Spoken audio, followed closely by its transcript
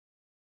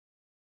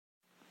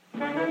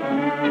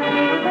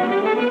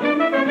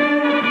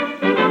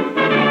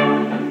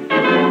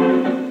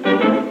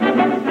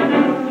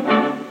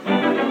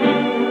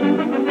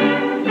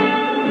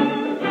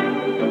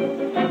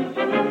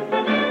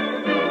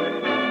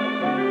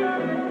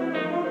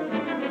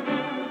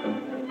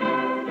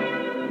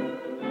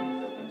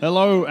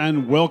Hello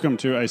and welcome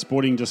to A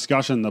Sporting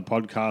Discussion, the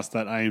podcast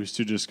that aims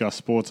to discuss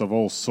sports of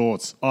all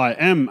sorts. I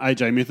am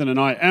AJ Mithen and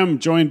I am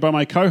joined by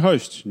my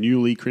co-host,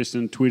 newly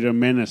christened Twitter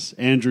menace,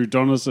 Andrew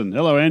Donaldson.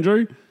 Hello,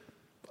 Andrew.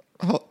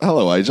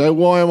 Hello, AJ.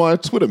 Why am I a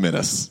Twitter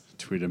menace?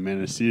 Twitter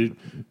menace. You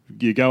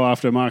go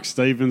after Mark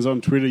Stevens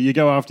on Twitter. You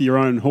go after your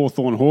own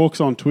Hawthorn Hawks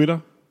on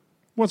Twitter.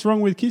 What's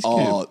wrong with Kiss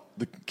Camp? Oh,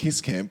 the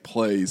Kiss Camp,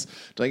 please.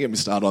 Don't get me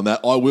started on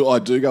that. I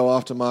do go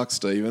after Mark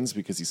Stevens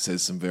because he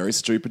says some very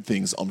stupid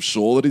things. I'm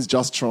sure that he's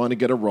just trying to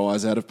get a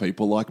rise out of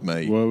people like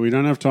me. Well, we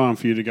don't have time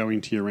for you to go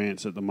into your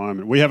rants at the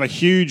moment. We have a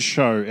huge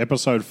show,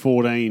 episode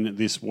 14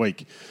 this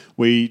week.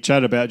 We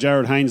chat about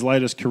Jared Haynes'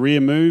 latest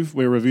career move.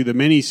 We review the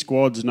many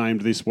squads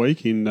named this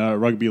week in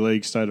Rugby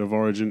League, State of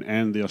Origin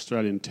and the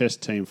Australian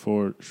Test team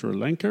for Sri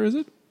Lanka, is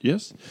it?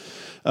 Yes.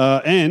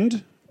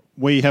 And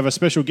we have a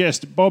special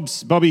guest,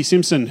 Bobby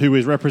Simpson, who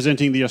is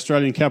representing the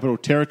Australian Capital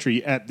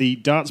Territory at the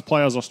Darts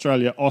Players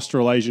Australia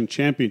Australasian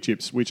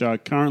Championships, which are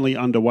currently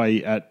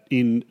underway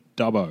in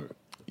Dubbo.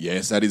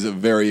 Yes, that is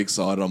very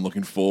exciting. I'm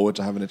looking forward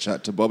to having a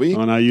chat to Bobby.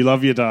 I know, you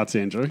love your darts,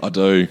 Andrew. I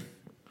do.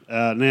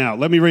 Now,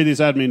 let me read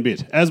this admin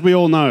bit. As we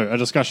all know, a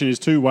discussion is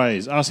two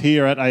ways. Us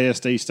here at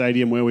ASD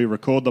Stadium, where we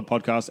record the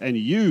podcast, and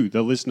you,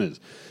 the listeners.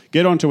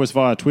 Get onto us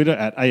via Twitter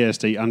at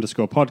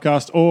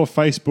ASD_podcast or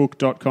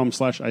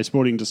Facebook.com/A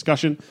Sporting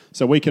Discussion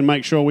so we can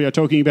make sure we are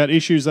talking about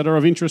issues that are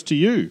of interest to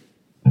you.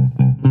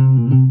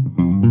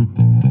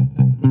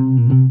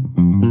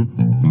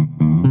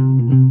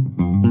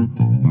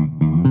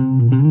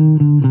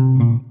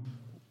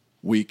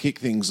 We kick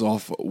things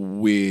off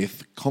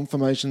with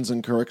confirmations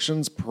and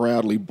corrections,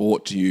 proudly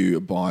brought to you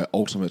by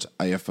Ultimate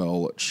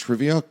AFL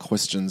Trivia,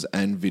 questions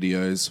and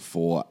videos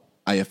for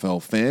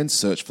AFL fans.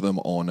 Search for them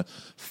on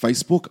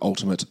Facebook,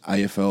 Ultimate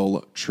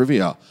AFL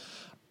Trivia.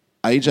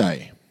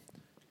 AJ,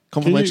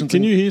 confirmations.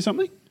 Can you hear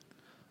something?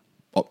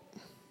 Oh,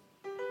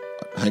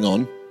 hang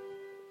on.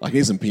 I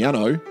hear some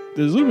piano.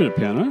 There's a little bit of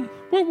piano.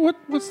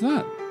 What's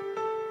that?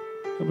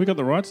 Have we got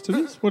the rights to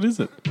this? What is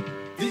it?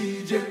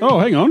 Oh,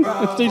 hang on.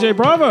 It's DJ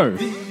Bravo.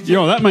 You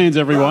know what that means,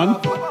 everyone.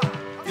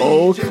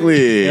 All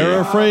clear.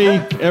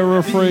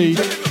 Error-free.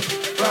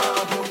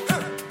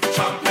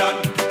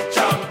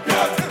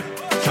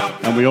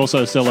 And we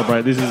also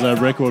celebrate, this is a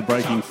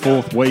record-breaking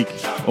fourth week,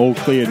 all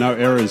clear, no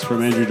errors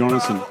from Andrew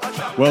Donaldson.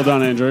 Well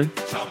done, Andrew.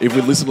 If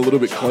we listen a little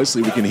bit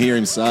closely, we can hear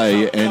him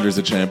say Andrew's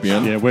a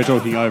champion. Yeah, we're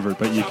talking over it,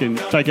 but you can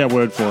take our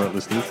word for it,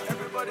 listeners.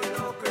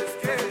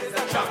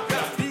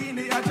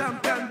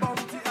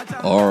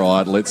 All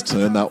right, let's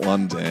turn that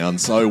one down.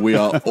 So we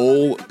are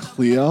all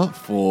clear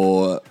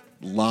for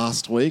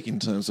last week in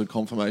terms of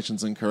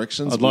confirmations and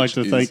corrections. I'd like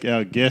to thank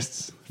our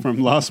guests from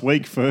last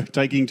week for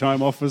taking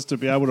time off us to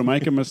be able to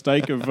make a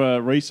mistake of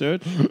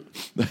research.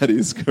 That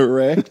is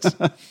correct.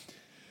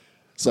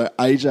 So,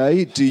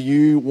 AJ, do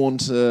you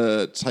want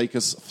to take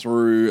us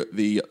through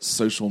the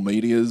social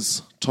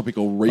medias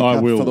topical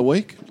recap for the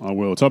week? I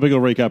will. Topical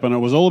recap, and it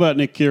was all about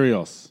Nick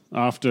Kyrgios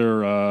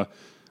after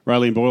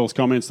Raylene Boyle's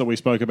comments that we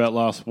spoke about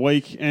last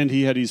week, and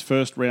he had his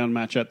first round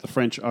match at the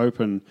French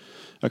Open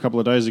a couple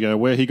of days ago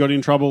where he got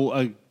in trouble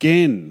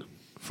again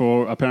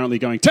for apparently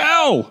going,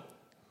 towel!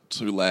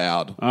 Too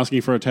loud.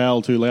 Asking for a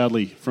towel too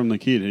loudly from the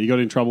kid. He got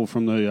in trouble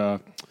from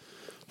the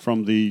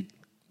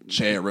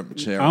chair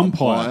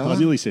umpire. I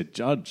nearly said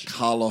judge.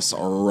 Carlos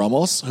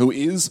Ramos, who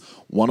is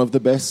one of the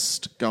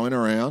best going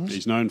around.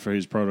 He's known for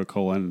his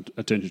protocol and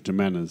attention to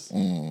manners.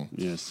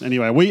 Yes.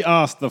 Anyway, we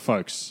asked the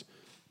folks,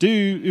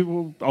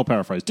 I'll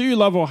paraphrase, do you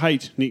love or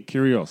hate Nick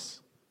Kyrgios?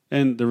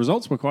 And the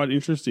results were quite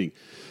interesting.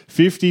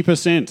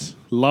 50%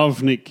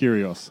 love Nick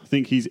Kyrgios.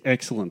 Think he's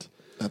excellent.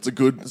 That's a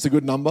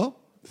good number.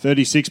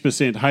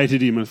 36%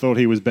 hated him and thought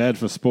he was bad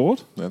for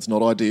sport. That's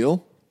not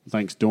ideal.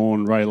 Thanks,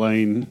 Dawn,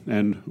 Raylene,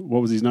 and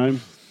what was his name?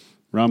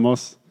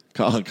 Ramos?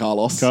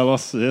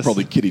 Carlos, yes.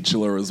 Probably Kitty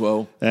Chiller as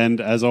well. And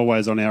as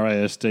always on our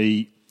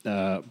ASD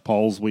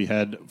polls, we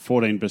had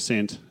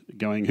 14%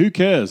 going, who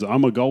cares?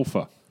 I'm a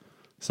golfer.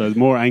 So there's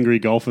more angry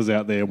golfers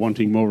out there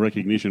wanting more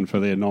recognition for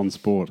their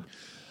non-sport.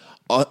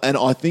 And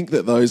I think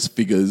that those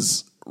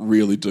figures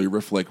really do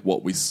reflect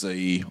what we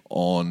see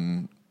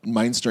on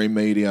mainstream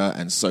media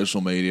and social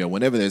media.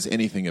 Whenever there's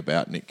anything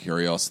about Nick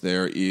Kyrgios,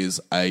 there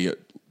is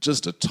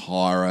just a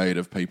tirade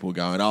of people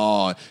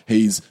going,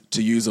 he's,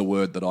 to use a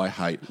word that I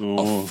hate,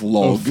 a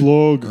flog. A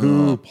flog.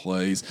 Oh,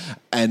 please.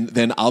 And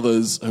then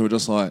others who are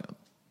just like,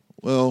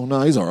 well, no,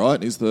 he's all right.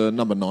 He's the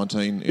number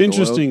 19 in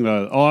Interesting, the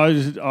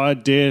world. though. I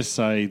dare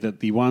say that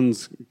the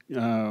ones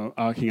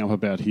arcing up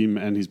about him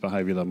and his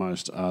behaviour the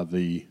most are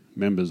the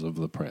members of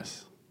the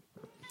press.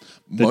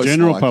 The Most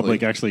general likely.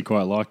 public actually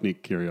quite like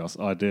Nick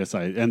Kyrgios, I dare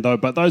say.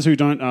 But those who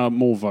don't are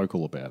more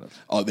vocal about it.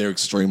 Oh, they're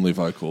extremely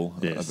vocal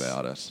Yes.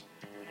 about it.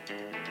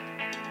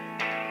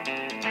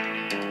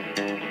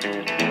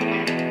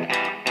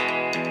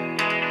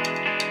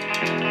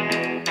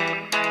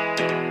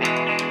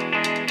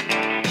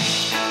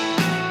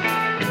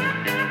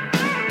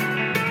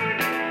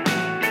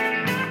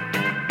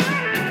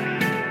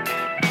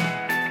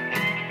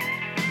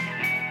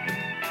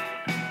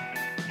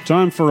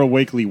 Time for a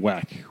weekly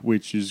whack,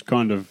 which is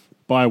kind of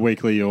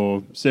bi-weekly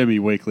or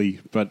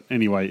semi-weekly. But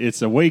anyway,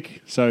 it's a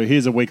week, so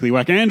here's a weekly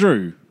whack.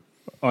 Andrew,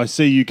 I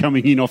see you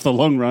coming in off the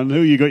long run.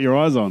 Who you got your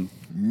eyes on?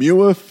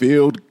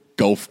 Muirfield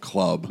Golf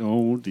Club.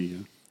 Oh,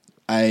 dear.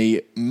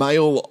 A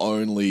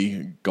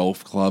male-only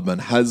golf club and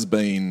has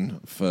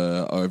been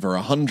for over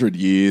 100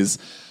 years.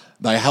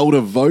 They held a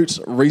vote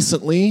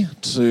recently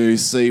to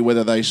see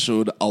whether they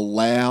should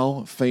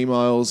allow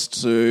females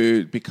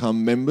to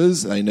become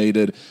members. They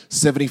needed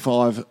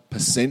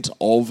 75%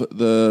 of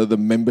the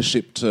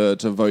membership to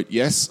vote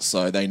yes,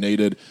 so they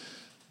needed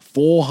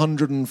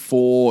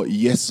 404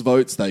 yes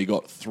votes. They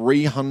got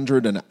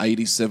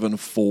 387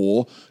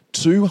 for,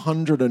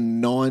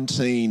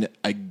 219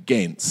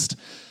 against.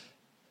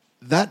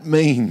 That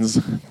means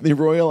the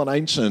Royal and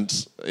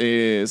Ancient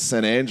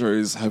St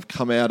Andrews have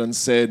come out and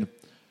said,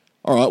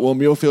 all right, well,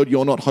 Muirfield,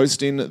 you're not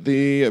hosting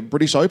the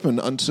British Open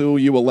until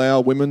you allow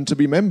women to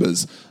be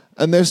members.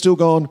 And they've still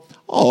gone,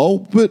 oh,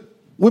 but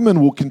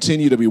women will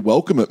continue to be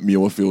welcome at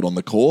Muirfield on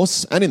the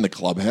course and in the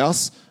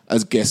clubhouse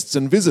as guests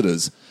and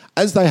visitors,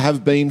 as they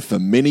have been for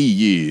many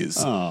years.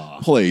 Oh.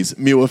 Please,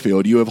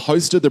 Muirfield, you have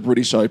hosted the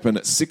British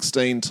Open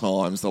 16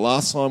 times. The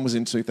last time was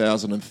in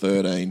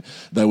 2013.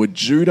 They were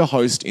due to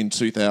host in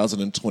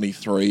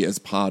 2023 as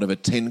part of a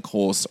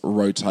 10-course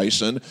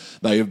rotation.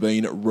 They have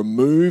been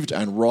removed,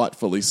 and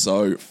rightfully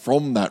so,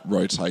 from that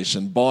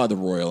rotation by the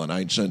Royal and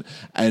Ancient.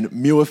 And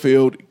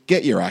Muirfield,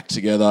 get your act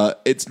together.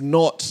 It's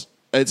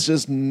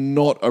just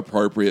not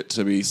appropriate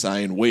to be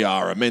saying we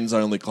are a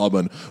men's-only club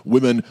and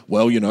women,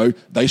 well, you know,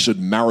 they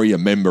should marry a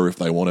member if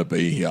they want to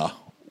be here.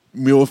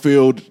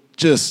 Muirfield,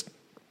 just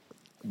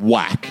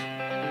whack.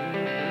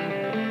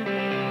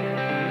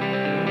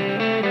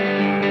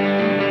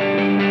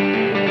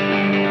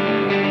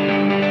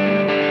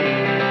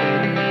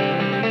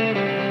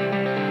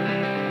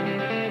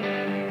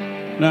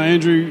 Now,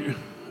 Andrew,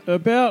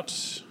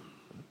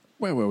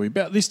 where were we?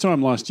 About this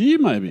time last year,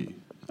 maybe.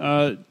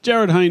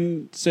 Jared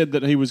Hayne said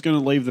that he was going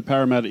to leave the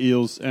Parramatta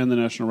Eels and the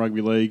National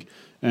Rugby League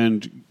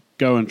and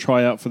go and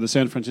try out for the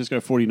San Francisco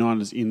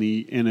 49ers in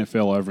the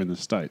NFL over in the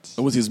States.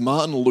 It was his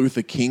Martin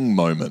Luther King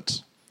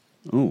moment.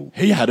 Oh,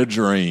 He had a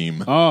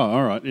dream. Oh,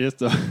 all right. Yes.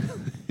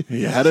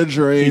 He had a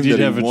dream He did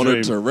that have he a wanted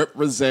dream. to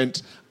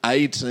represent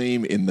a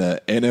team in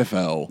the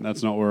NFL.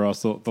 That's not where I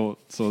saw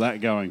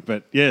that going.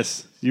 But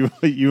yes,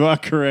 you are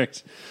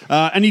correct.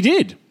 And he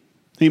did.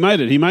 He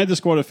made it. He made the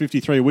squad of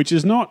 53, which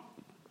is not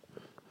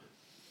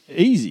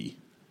easy.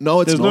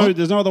 No, it's There's not.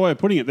 there's no other way of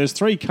putting it. There's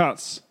 3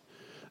 cuts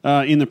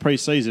in the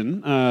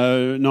pre-season,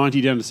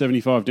 90 down to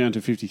 75 down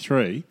to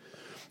 53,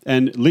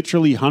 and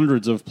literally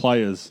hundreds of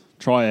players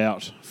try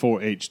out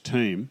for each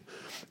team.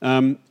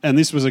 And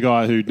this was a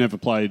guy who'd never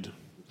played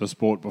the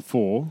sport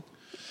before.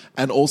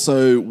 And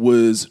also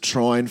was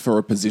trying for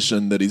a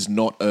position that is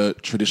not a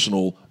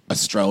traditional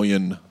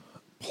Australian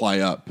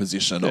player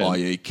position, Yeah.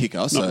 i.e.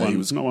 kicker.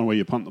 Not one where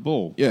you punt the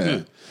ball.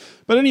 Yeah.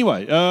 But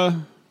anyway,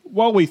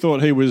 while we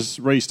thought he was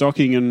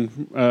restocking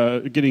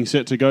and getting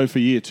set to go for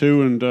year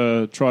 2 and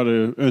try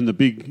to earn the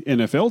big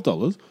NFL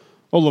dollars,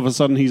 all of a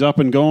sudden he's up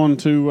and gone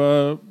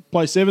to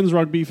play sevens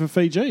rugby for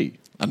Fiji.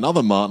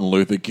 Another Martin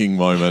Luther King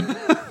moment.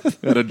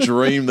 Had a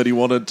dream that he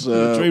wanted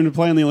to Dream to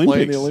play in the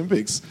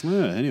Olympics.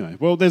 Yeah, anyway,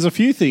 well, there's a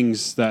few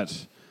things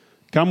that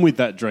come with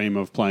that dream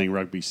of playing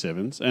rugby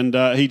sevens, and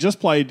he just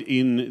played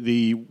in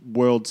the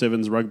World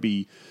Sevens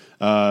Rugby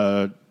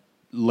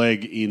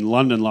leg in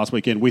London last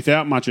weekend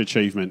without much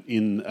achievement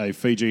in a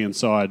Fijian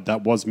side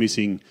that was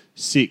missing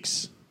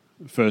 6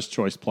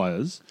 first-choice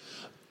players.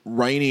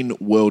 Reigning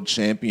world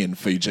champion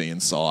Fijian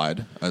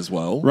side as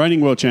well. Reigning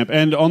world champ.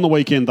 And on the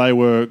weekend, they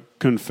were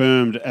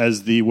confirmed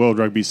as the World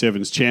Rugby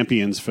Sevens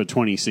champions for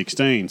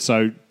 2016.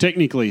 So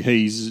technically,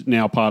 he's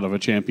now part of a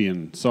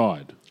champion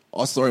side.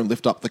 I saw him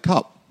lift up the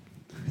cup.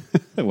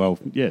 Well,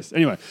 yes.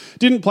 Anyway,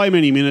 didn't play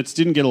many minutes,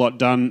 didn't get a lot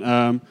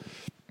done.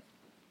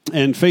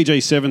 And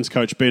Fiji Sevens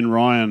coach Ben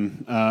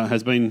Ryan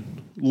has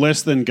been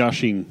less than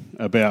gushing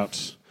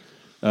about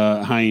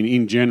Hayne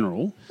in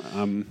general.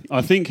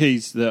 I think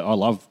I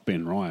love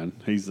Ben Ryan.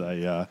 He's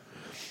a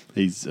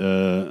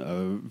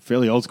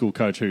fairly old school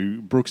coach who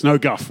brooks no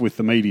guff with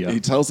the media. He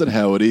tells it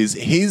how it is.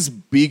 His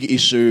big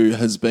issue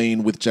has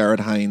been with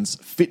Jared Hayne's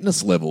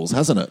fitness levels,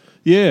 hasn't it?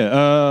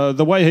 Yeah,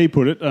 the way he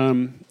put it,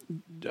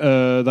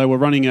 they were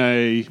running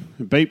a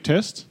beep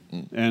test,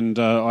 and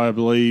I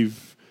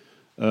believe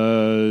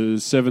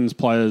sevens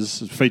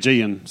players,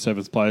 Fijian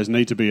sevens players,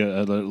 need to be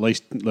at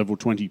least level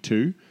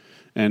 22.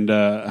 And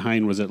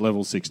Hayne was at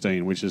level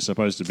 16, which is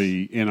supposed to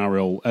be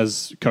NRL,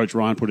 as Coach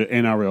Ryan put it,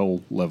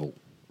 NRL level.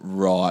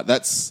 Right,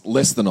 that's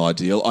less than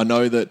ideal. I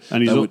know that...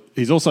 And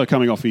he's also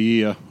coming off a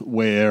year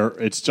where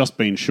it's just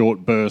been short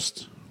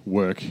burst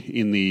work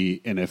in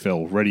the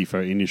NFL, ready for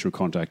initial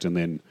contact and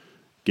then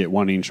get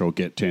 1 inch or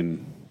get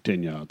 10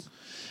 yards.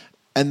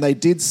 And they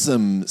did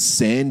some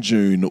sand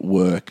dune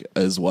work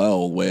as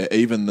well, where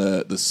even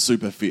the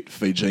super fit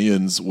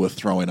Fijians were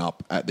throwing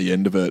up at the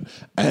end of it.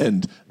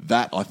 And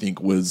that, I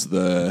think, was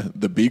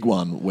the big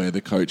one where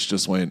the coach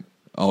just went,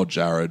 oh,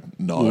 Jared,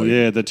 no. Well,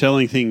 yeah, the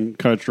telling thing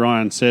Coach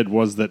Ryan said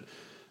was that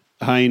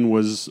Hayne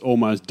was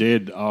almost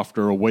dead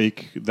after a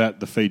week that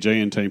the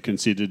Fijian team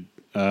considered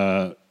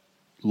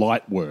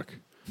light work.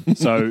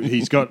 So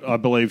he's got, I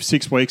believe,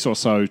 6 weeks or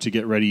so to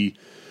get ready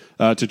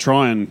to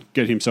try and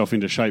get himself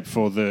into shape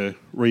for the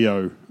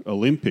Rio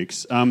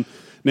Olympics.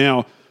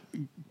 Now,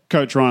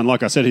 Coach Ryan,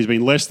 like I said, he's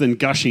been less than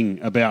gushing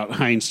about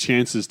Hayne's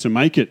chances to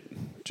make it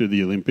to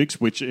the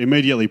Olympics, which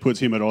immediately puts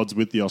him at odds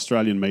with the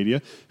Australian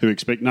media, who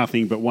expect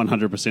nothing but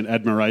 100%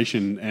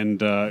 admiration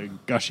and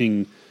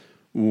gushing,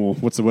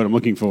 what's the word I'm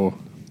looking for?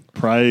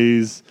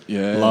 Praise,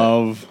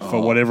 love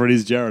for whatever it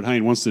is Jared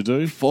Hayne wants to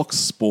do. Fox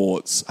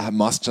Sports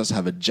must just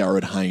have a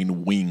Jared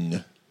Hayne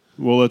wing.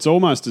 Well, it's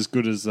almost as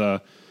good as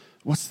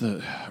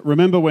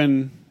remember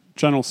when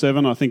Channel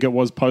 7, I think it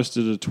was,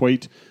 posted a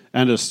tweet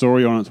and a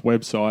story on its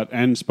website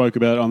and spoke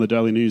about it on the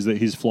Daily News that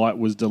his flight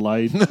was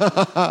delayed.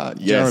 Yes.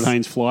 Jared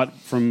Hayne's flight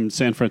from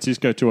San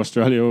Francisco to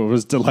Australia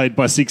was delayed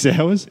by 6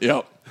 hours.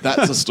 Yep,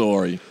 that's a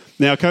story.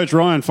 Now, Coach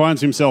Ryan finds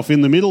himself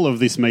in the middle of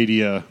this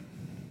media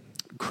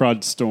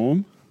crud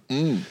storm.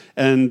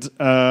 And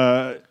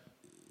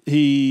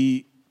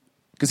he...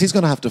 Because he's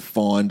going to have to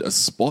find a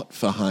spot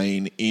for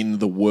Hayne in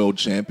the world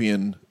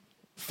champion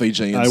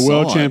Fijian side. A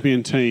world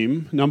champion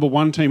team, number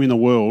one team in the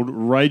world,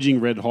 raging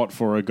red hot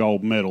for a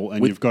gold medal,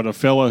 and you've got a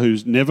fella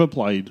who's never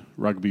played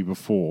rugby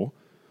before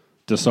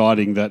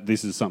deciding that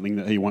this is something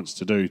that he wants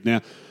to do.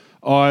 Now,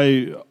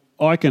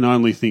 I can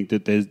only think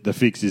that the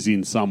fix is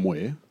in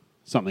somewhere.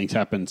 Something's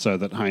happened so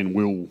that Hayne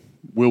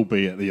will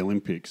be at the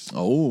Olympics.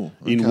 Oh,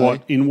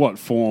 okay. In what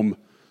form?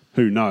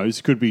 Who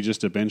knows? Could be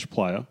just a bench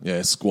player.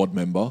 Yeah, squad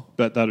member.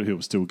 But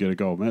he'll still get a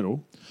gold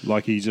medal.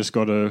 Like he just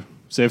got a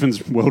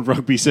World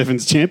Rugby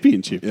Sevens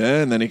championship.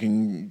 Yeah, and then he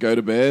can go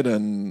to bed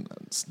and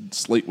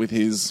sleep with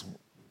his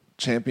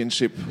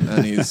championship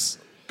and his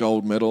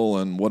gold medal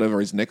and whatever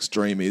his next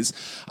dream is.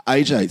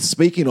 AJ,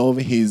 speaking of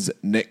his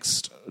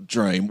next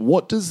dream,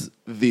 what does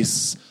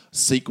this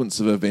sequence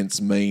of events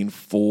mean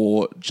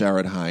for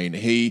Jared Hayne?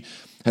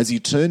 Has he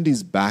turned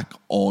his back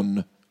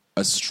on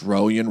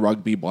Australian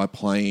rugby by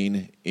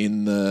playing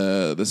in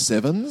the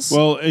sevens?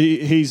 Well,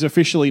 he's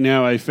officially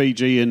now a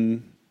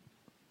Fijian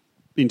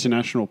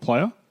international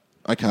player.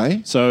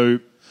 Okay. So,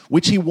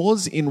 which he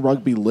was in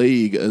rugby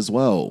league as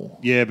well.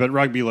 Yeah, but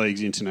rugby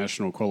league's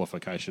international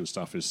qualification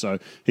stuff is so...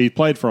 He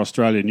played for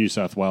Australia, New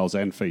South Wales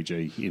and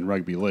Fiji in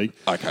rugby league.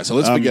 Okay, so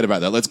let's forget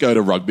about that. Let's go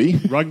to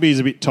rugby. Rugby is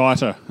a bit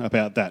tighter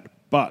about that.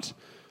 But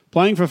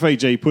playing for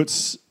Fiji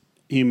puts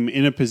him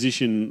in a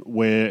position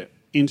where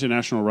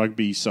international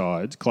rugby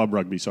sides, club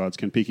rugby sides,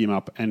 can pick him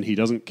up and he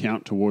doesn't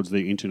count towards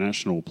the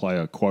international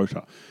player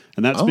quota.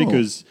 And that's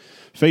because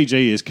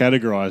Fiji is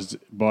categorised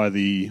by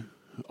the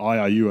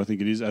IRU, I think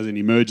it is, as an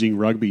emerging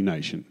rugby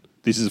nation.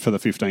 This is for the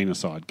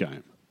 15-a-side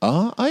game.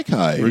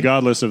 Okay.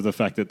 Regardless of the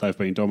fact that they've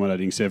been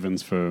dominating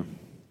sevens for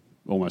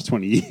almost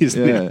 20 years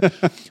now.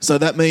 So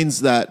that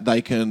means that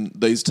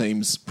these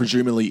teams,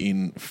 presumably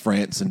in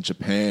France and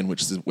Japan,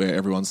 which is where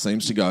everyone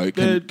seems to go,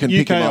 can UK,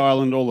 pick him up.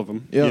 Ireland, all of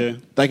them. Yeah.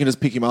 They can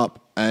just pick him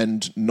up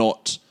and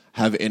not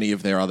have any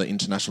of their other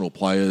international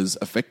players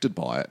affected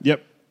by it.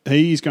 Yep.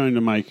 He's going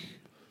to make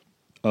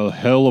a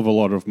hell of a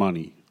lot of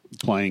money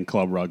playing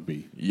club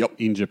rugby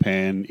in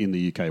Japan, in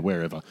the UK,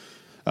 wherever.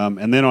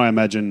 And then I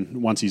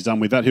imagine once he's done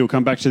with that, he'll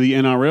come back to the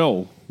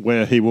NRL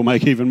where he will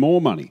make even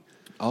more money.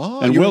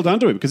 And well done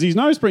to him, because he's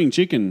no spring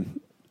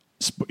chicken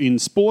in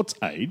sports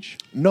age.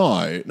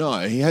 No,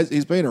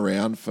 he's been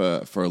around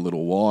for a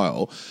little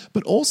while,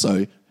 but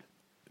also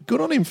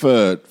good on him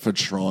for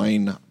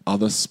trying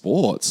other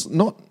sports.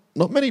 Not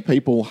many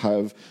people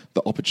have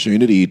the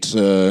opportunity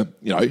to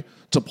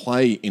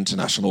play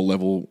international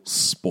level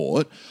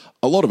sport.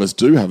 A lot of us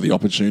do have the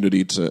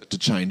opportunity to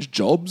change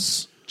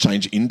jobs,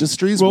 change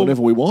industries,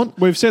 whatever we want.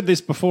 We've said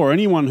this before.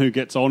 Anyone who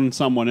gets on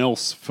someone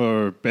else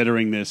for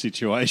bettering their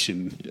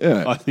situation,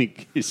 I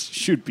think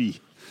should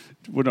be...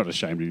 We're not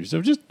ashamed of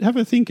yourself. Just have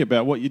a think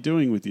about what you're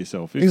doing with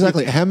yourself.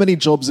 Exactly. How many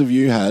jobs have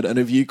you had, and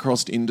have you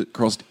crossed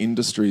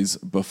industries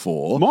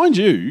before? Mind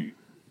you,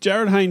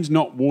 Jared Hayne's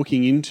not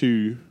walking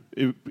into...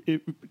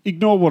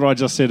 Ignore what I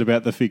just said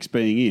about the fix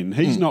being in.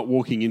 He's not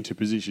walking into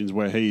positions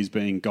where he's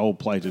being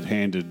gold-plated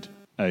handed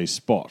a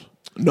spot.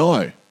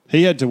 No.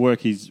 He had to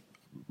work his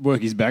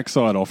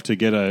backside off to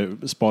get a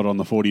spot on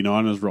the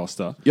 49ers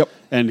roster. Yep.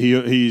 And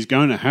he's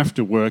going to have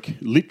to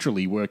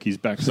literally work his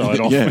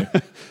backside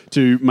off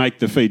to make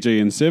the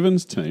Fijian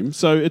Sevens team.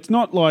 So it's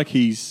not like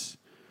he's,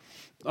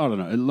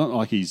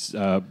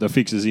 the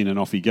fix is in and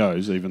off he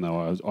goes, even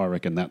though I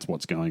reckon that's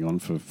what's going on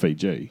for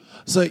Fiji.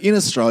 So in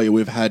Australia,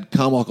 we've had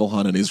Carmichael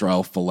Hunt and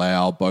Israel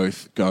Folau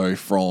both go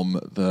from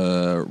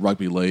the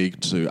rugby league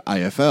to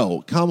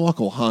AFL.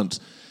 Carmichael Hunt...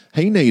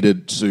 He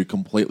needed to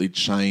completely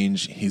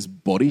change his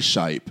body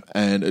shape,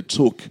 and it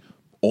took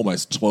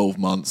almost 12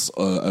 months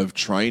of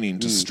training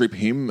to strip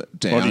him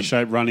down. Body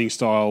shape, running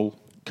style,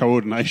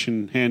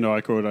 coordination,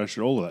 hand-eye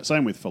coordination, all of that.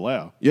 Same with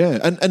Folau. Yeah,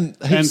 and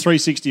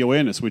 360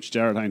 awareness, which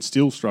Jared Hayne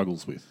still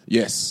struggles with.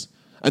 Yes.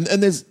 And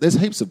there's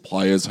heaps of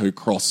players who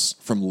cross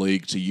from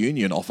league to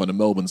union. Often a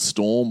Melbourne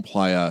Storm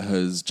player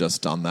has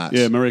just done that.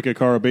 Yeah, Marika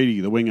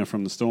Korobidi, the winger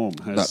from the Storm,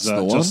 has That's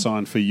the one. just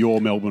signed for your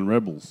Melbourne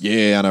Rebels.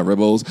 Yeah, I know,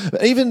 Rebels.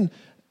 But even,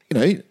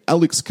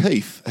 Alex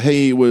Keith,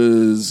 he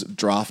was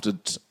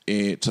drafted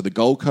to the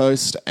Gold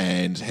Coast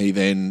and he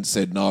then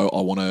said, no, I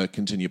want to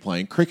continue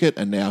playing cricket.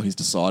 And now he's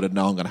decided,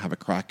 no, I'm going to have a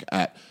crack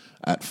at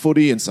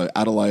footy, and so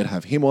Adelaide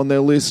have him on their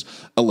list.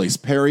 Elise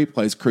Perry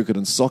plays cricket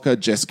and soccer.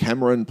 Jess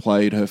Cameron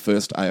played her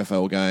first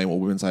AFL game or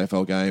women's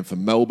AFL game for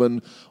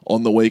Melbourne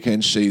on the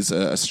weekend. She's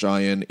an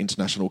Australian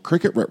international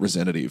cricket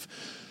representative.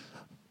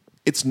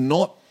 It's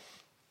not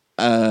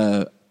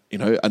an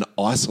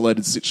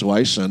isolated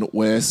situation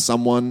where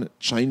someone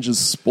changes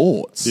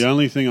sports. The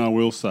only thing I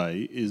will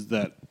say is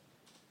that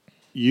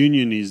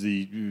union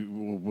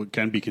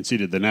can be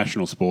considered the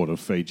national sport of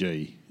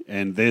Fiji.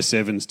 And their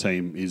sevens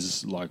team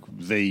is like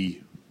the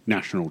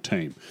national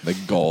team. The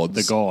gods.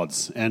 The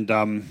gods.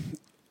 And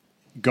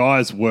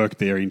guys work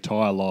their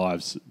entire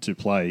lives to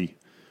play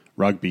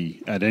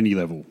rugby at any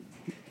level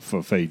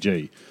for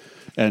Fiji.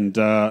 And,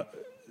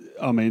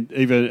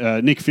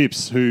 even Nick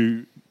Phipps,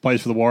 who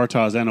plays for the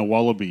Waratahs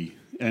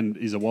and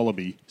is a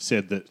Wallaby,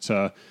 said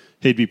that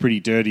he'd be pretty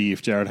dirty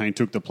if Jared Hayne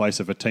took the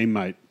place of a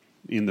teammate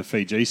in the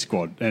Fiji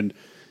squad. And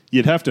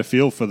you'd have to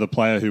feel for the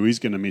player who is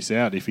going to miss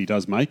out if he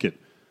does make it.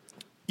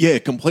 Yeah,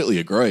 completely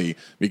agree.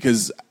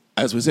 Because,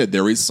 as we said,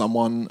 there is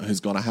someone who's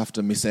going to have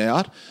to miss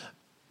out.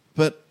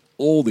 But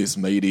all this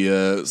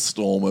media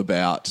storm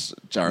about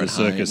Jared The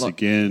circus Hayne,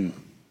 again.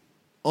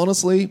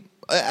 Honestly,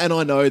 and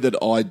I know that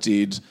I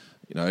did,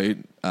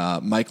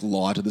 make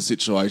light of the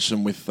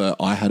situation with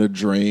I had a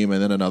dream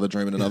and then another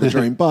dream and another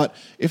dream. But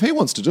if he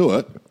wants to do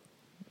it,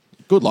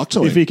 good luck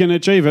to him. If he can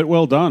achieve it,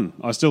 well done.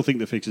 I still think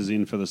the fix is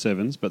in for the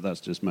sevens, but that's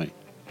just me.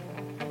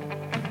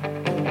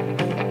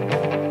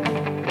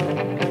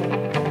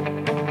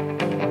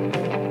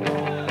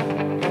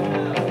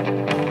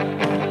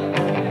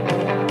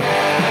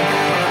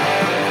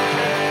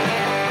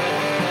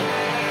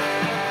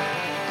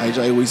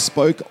 AJ, we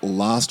spoke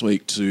last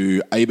week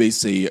to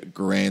ABC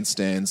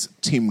Grandstand's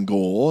Tim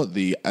Gore,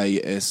 the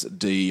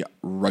ASD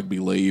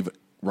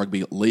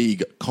Rugby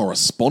League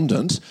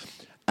correspondent,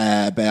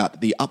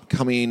 about the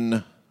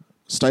upcoming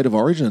State of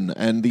Origin,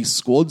 and the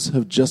squads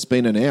have just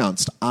been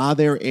announced. Are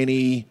there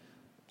any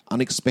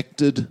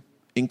unexpected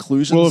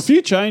inclusions? Well, a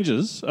few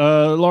changes.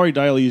 Laurie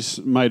Daly's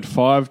made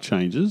 5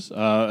 changes.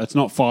 It's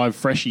not 5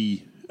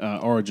 freshy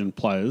Origin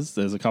players.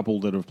 There's a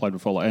couple that have played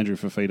before, like Andrew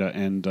Fafita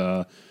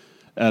and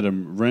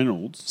Adam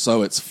Reynolds.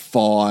 So it's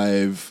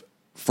 5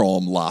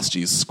 from last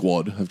year's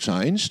squad have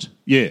changed?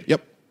 Yeah.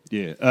 Yep.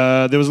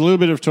 Yeah. There was a little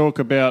bit of talk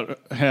about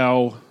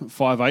how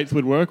 5/8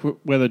 would work,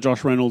 whether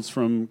Josh Reynolds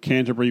from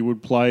Canterbury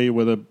would play,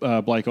 whether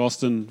Blake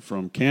Austin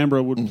from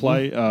Canberra would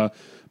play.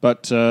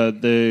 But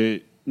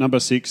the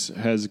number 6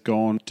 has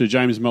gone to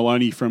James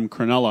Maloney from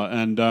Cronulla,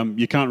 and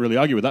you can't really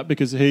argue with that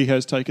because he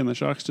has taken the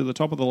Sharks to the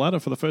top of the ladder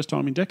for the first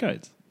time in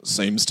decades.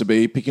 Seems to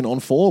be picking on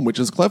form, which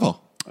is clever.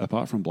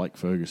 Apart from Blake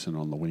Ferguson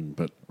on the wing,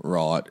 but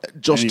right.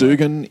 Josh Anyway.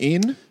 Dugan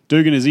in.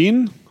 Dugan is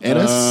in.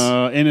 Ennis?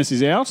 Ennis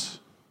is out.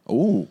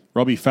 Ooh,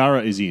 Robbie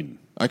Farah is in.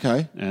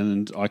 okay.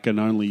 And I can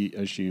only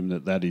assume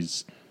that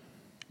is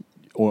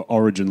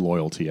Origin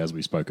loyalty, as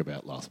we spoke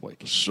about last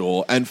week.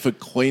 Sure. And for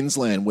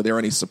Queensland, were there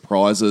any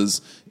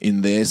surprises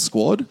in their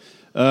squad?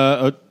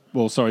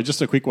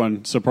 Just a quick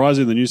one.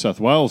 Surprising the New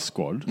South Wales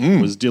squad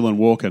was Dylan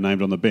Walker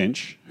named on the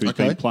bench, who's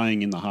Okay. been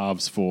playing in the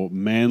halves for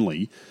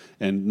Manly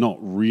and not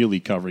really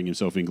covering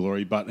himself in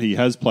glory, but he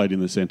has played in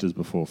the centres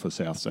before for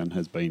Souths and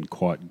has been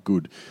quite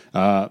good.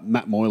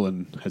 Matt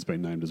Moylan has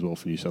been named as well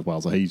for New South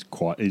Wales. So he's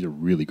a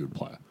really good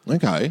player.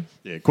 Okay.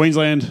 Yeah,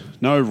 Queensland,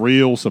 no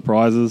real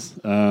surprises.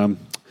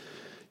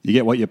 You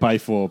get what you pay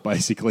for,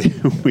 basically,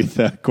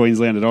 with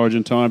Queensland at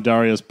Origin time.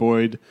 Darius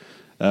Boyd,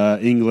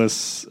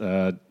 Inglis,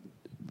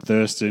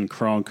 Thurston,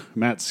 Cronk,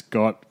 Matt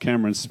Scott,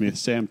 Cameron Smith,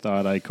 Sam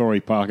Thardé,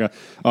 Corey Parker.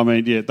 I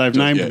mean, yeah, they've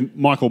named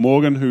Michael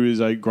Morgan, who is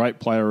a great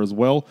player as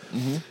well.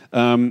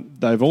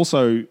 They've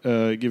also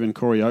given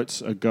Corey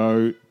Oates a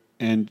go,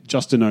 and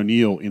Justin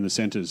O'Neill in the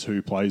centres,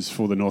 who plays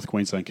for the North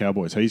Queensland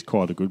Cowboys. He's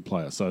quite a good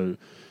player. So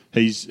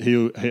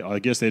I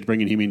guess they're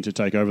bringing him in to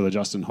take over the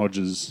Justin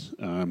Hodges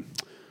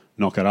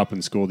knock it up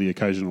and score the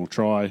occasional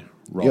try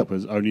role,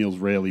 because O'Neill's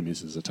rarely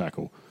misses a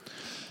tackle.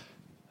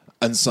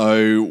 And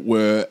so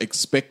we're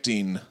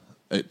expecting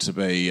it to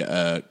be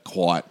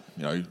quite,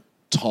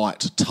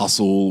 tight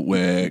tussle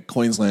where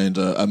Queensland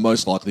are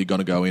most likely going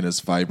to go in as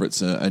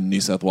favourites and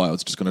New South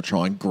Wales just going to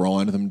try and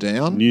grind them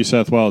down. New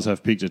South Wales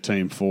have picked a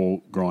team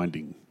for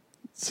grinding.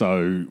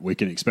 So we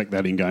can expect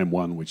that in Game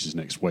 1, which is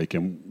next week,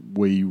 and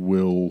we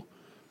will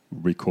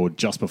record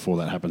just before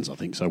that happens, I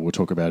think. So we'll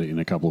talk about it in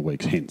a couple of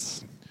weeks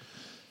hence.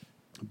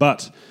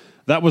 But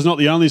that was not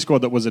the only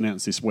squad that was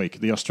announced this week.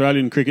 The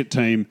Australian cricket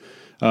team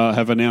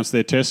have announced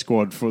their test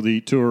squad for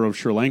the tour of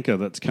Sri Lanka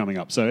that's coming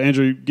up. So,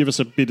 Andrew, give us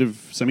a bit of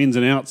some ins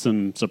and outs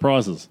and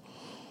surprises.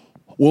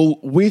 Well,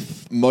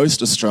 with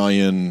most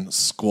Australian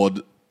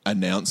squad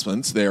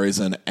announcements, there is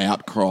an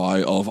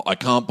outcry of, I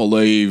can't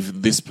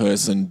believe this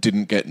person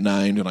didn't get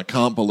named and I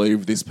can't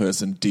believe this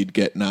person did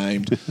get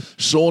named.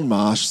 Sean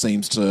Marsh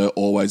seems to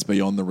always be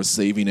on the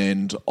receiving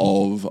end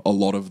of a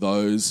lot of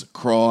those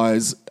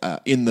cries.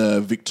 In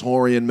the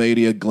Victorian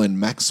media, Glenn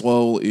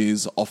Maxwell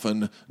is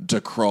often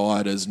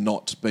decried as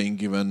not being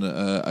given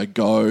a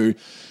go.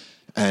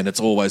 And it's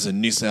always a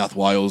New South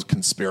Wales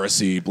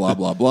conspiracy, blah,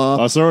 blah,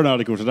 blah. I saw an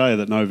article today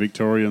that no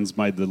Victorians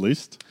made the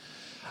list.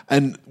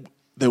 And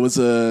there was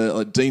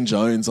Dean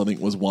Jones, I think,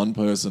 was one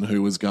person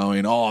who was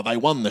going, oh, they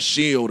won the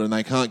Shield and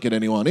they can't get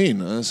anyone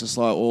in. And it's just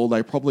like, well,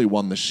 they probably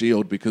won the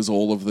Shield because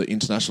all of the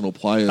international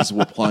players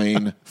were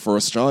playing for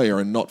Australia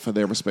and not for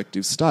their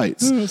respective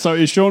states. So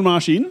is Sean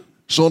Marsh in?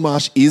 Sean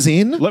Marsh is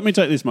in. Let me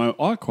take this moment.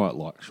 I quite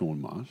like Sean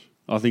Marsh.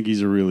 I think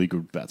he's a really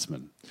good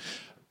batsman.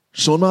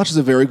 Sean Marsh is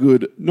a very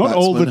good Not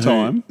all the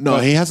time.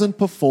 He hasn't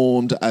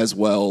performed as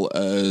well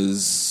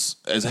as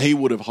he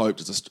would have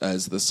hoped,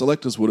 as the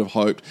selectors would have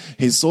hoped.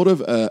 He's sort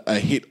of a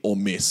hit or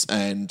miss,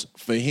 and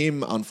for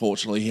him,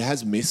 unfortunately, he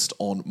has missed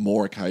on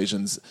more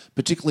occasions,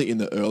 particularly in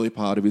the early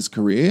part of his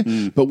career.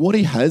 But what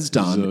he has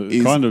done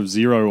is kind of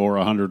 0 or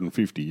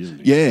 150,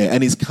 isn't he? Yeah,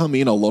 and he's come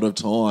in a lot of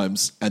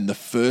times, and the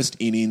first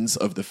innings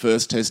of the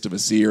first test of a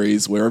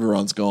series where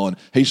everyone's gone,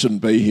 he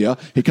shouldn't be here,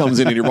 he comes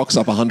in and he rocks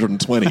up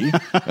 120,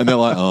 and they're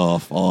like, oh,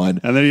 fine.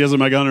 And then he doesn't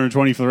make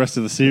 120 for the rest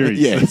of the series.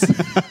 Yes.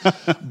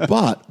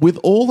 But with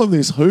all of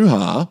this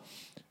hoo-ha,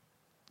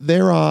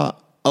 there are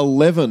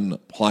 11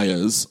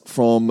 players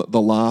from the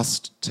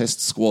last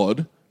test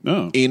squad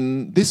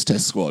in this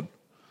test squad.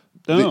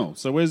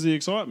 So where's the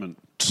excitement?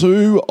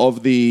 Two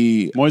of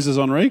the... Moises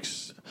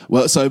Henriques?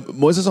 Well, so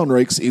Moises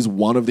Henriques is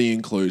one of the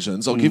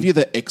inclusions. I'll give you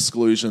the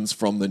exclusions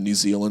from the New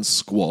Zealand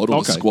squad,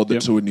 or the squad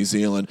that toured New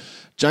Zealand.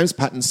 James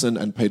Pattinson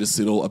and Peter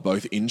Siddle are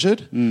both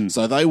injured,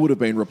 so they would have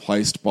been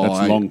replaced by...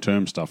 That's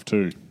long-term stuff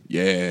too.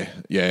 Yeah.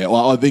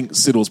 Well, I think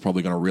Siddle's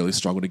probably going to really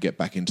struggle to get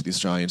back into the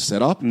Australian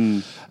setup.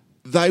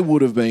 They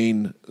would have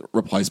been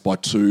replaced by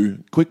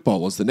two quick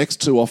bowlers. The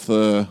next two off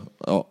the,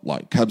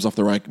 cabs off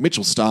the rank,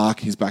 Mitchell Starc,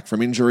 he's back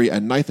from injury,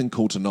 and Nathan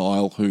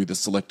Coulter-Nile, who the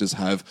selectors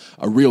have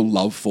a real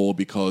love for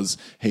because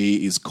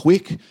he is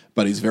quick,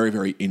 but he's very,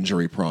 very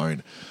injury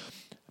prone.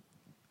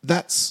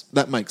 That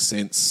makes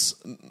sense.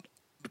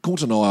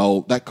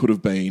 Coulter-Nile, that could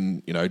have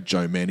been,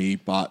 Joe Mennie,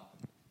 but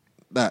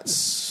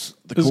that's...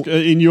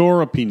 in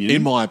your opinion?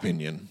 In my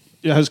opinion.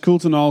 Has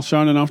Coulter-Nile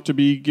shown enough to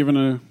be given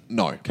a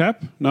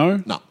cap?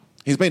 No? No.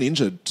 He's been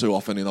injured too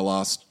often in the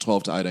last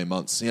 12 to 18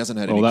 months. He hasn't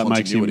had any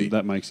continuity.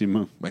 That makes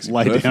him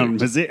lay down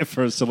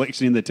for a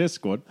selection in the test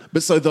squad.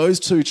 But so those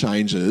two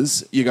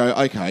changes, you go,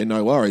 okay,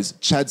 no worries.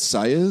 Chad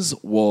Sayers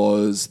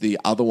was the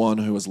other one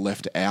who was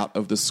left out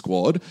of the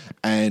squad,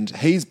 and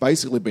he's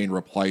basically been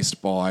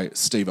replaced by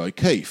Steve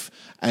O'Keefe.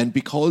 And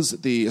because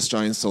the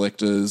Australian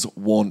selectors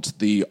want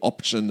the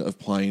option of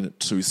playing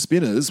two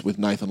spinners with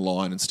Nathan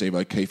Lyon and Steve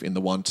O'Keefe in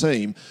the one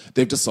team,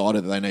 they've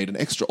decided that they need an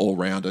extra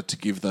all-rounder to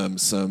give them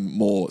some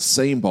more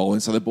seam bowling,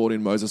 so they brought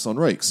in Moises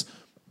Henriques.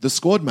 The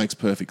squad makes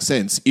perfect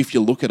sense if you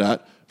look at it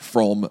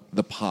from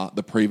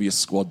the previous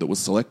squad that was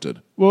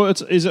selected. Well,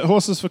 is it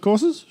horses for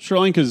courses? Sri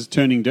Lanka's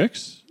turning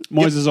decks.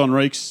 Moises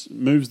Henriques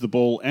moves the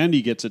ball and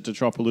he gets it to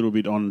chop a little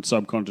bit on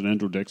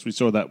subcontinental decks. We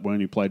saw that when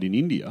he played in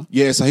India.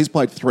 Yeah, so he's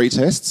played 3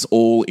 tests,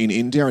 all in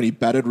India, and he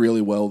batted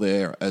really well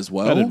there as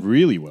well. Batted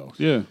really well,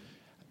 yeah.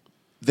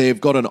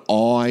 They've got an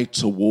eye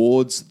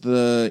towards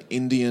the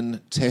Indian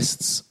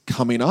tests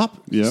coming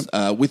up. Yeah.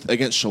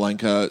 Against Sri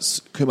Lanka,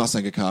 Kumar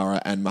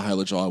Sangakkara and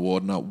Mahela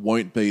Jayawardene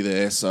won't be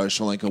there, so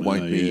Sri Lanka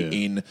won't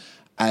be in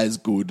as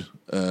good.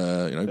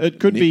 It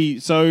could be.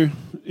 So,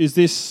 is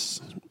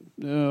this?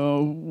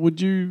 Would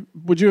you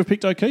have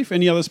picked O'Keefe?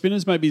 Any other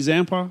spinners? Maybe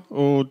Zampa,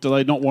 or do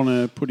they not want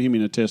to put him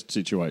in a test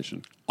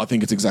situation? I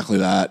think it's exactly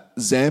that.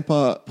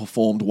 Zampa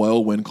performed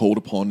well when called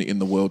upon in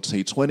the World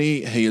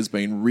T20. He has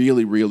been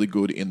really, really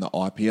good in the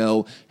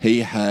IPL. He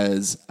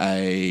has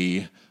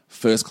a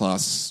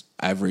first-class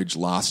average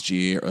last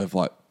year of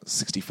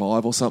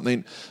 65 or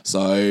something.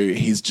 So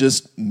he's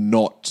just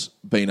not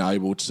been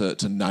able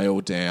to nail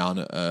down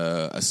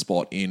a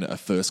spot in a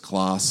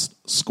first-class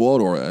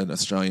squad or an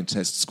Australian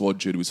Test squad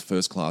due to his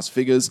first-class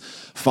figures.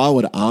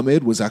 Fawad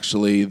Ahmed was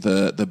actually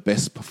the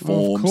best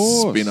performed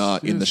spinner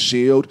in the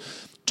Shield.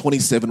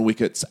 27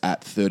 wickets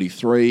at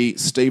 33.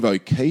 Steve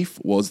O'Keefe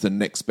was the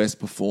next best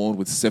performed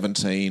with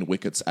 17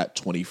 wickets at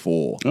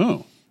 24.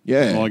 Oh.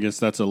 Yeah. Well, I guess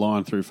that's a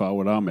line through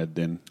Fawad Ahmed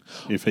then,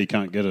 if he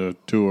can't get a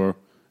tour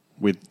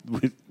with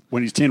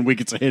when he's 10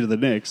 wickets ahead of the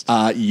next.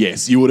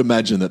 Yes, you would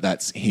imagine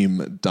that's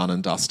him done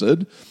and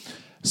dusted.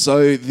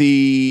 So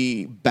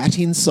the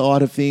batting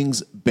side of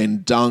things,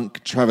 Ben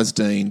Dunk, Travis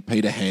Dean,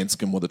 Peter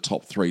Hanscom were the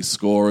top 3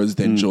 scorers,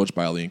 then George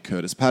Bailey and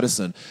Curtis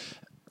Patterson.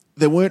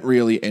 There weren't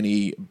really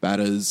any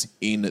batters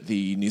in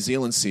the New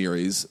Zealand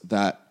series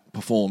that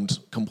performed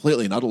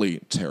completely and utterly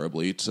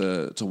terribly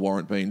to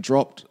warrant being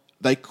dropped.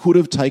 They could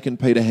have taken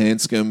Peter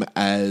Hanscom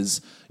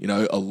as,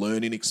 a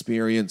learning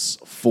experience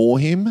for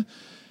him.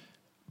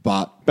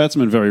 But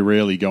batsmen very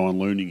rarely go on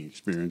learning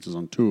experiences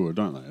on tour,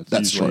 don't they? It's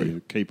That's usually true.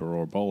 a keeper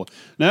or a bowler.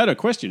 Now, I had a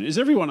question. Is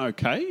everyone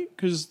okay?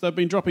 Because they've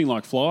been dropping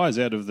like flies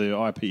out of the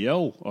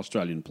IPL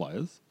Australian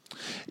players.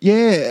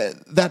 yeah,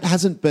 that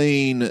hasn't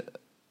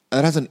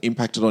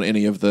impacted on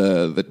any of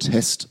the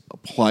test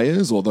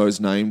players or those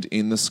named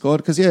in the squad.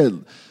 Because,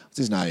 what's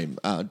his name?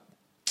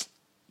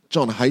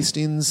 John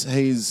Hastings,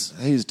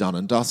 he's done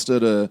and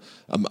dusted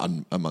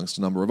amongst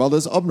a number of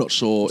others. I'm not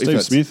sure if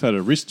Steve Smith had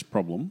a wrist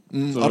problem.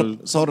 I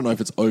don't know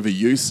if it's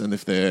overuse and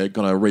if they're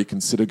going to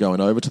reconsider going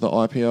over to the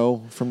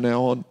IPL from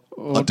now on.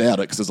 I doubt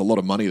it because there's a lot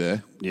of money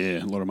there.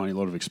 Yeah, a lot of money, a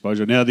lot of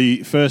exposure. Now,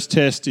 the first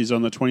test is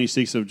on the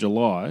 26th of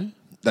July.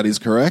 That is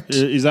correct.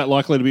 Is that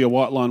likely to be a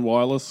White Line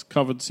Wireless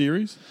covered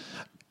series?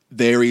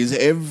 There is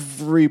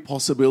every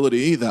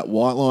possibility that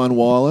White Line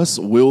Wireless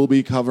will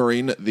be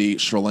covering the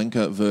Sri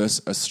Lanka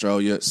vs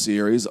Australia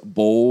series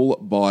ball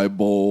by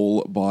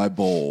ball by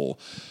ball.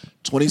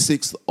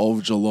 26th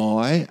of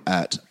July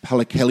at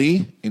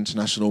Pallekele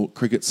International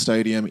Cricket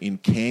Stadium in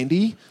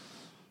Kandy.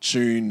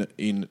 Tune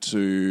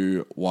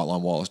into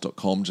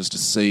whitelinewireless.com just to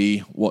see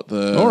what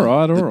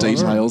the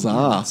details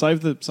are.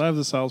 Save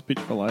the sales pitch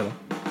for later.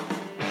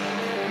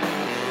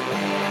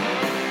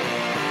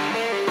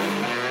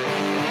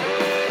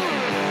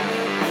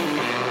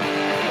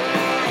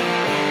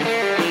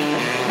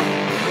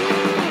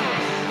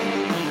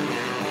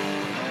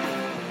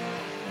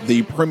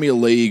 The Premier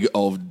League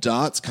of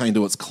Darts came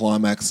to its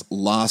climax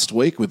last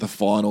week with the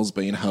finals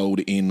being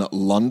held in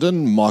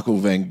London. Michael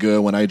van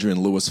Gerwen,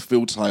 Adrian Lewis,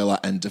 Phil Taylor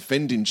and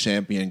defending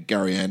champion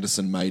Gary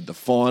Anderson made the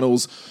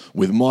finals,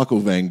 with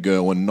Michael van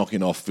Gerwen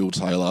knocking off Phil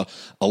Taylor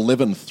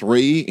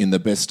 11-3 in the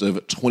best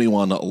of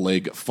 21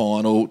 leg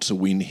final to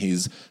win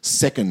his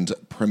second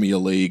Premier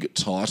League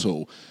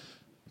title.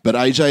 But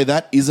AJ,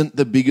 that isn't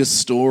the biggest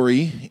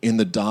story in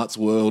the darts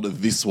world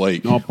this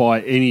week. Not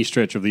by any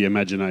stretch of the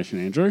imagination,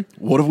 Andrew.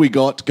 What have we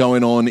got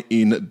going on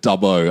in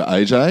Dubbo,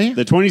 AJ?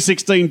 The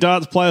 2016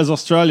 Darts Players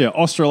Australia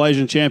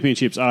Australasian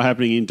Championships are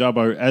happening in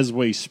Dubbo as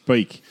we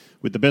speak,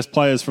 with the best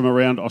players from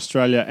around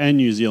Australia and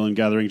New Zealand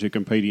gathering to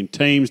compete in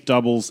teams,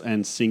 doubles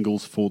and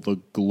singles for the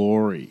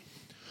glory.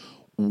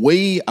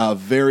 We are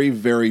very,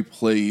 very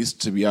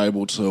pleased to be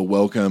able to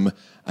welcome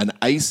an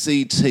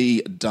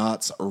ACT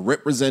Darts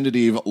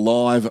representative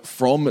live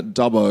from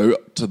Dubbo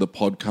to the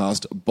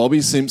podcast,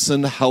 Bobby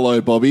Simpson. Hello,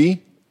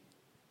 Bobby.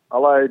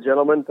 Hello,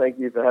 gentlemen. Thank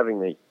you for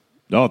having me.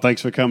 Oh,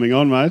 thanks for coming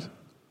on, mate.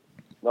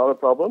 Not a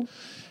problem.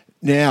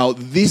 Now,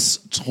 this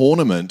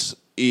tournament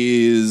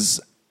is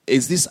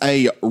this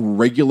a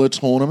regular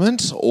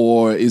tournament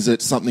or is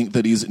it something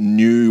that is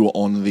new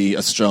on the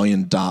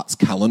Australian darts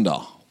calendar?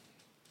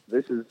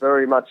 This is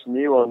very much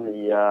new on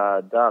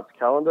the darts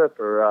calendar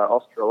for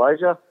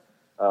Australasia.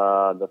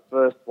 The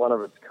first one of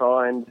its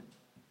kind,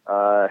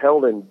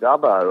 held in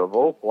Dubbo, of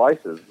all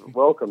places.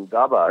 Welcome,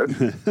 Dubbo.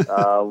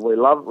 We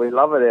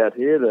love it out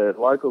here. The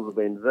locals have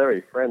been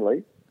very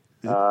friendly.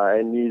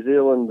 And New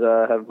Zealand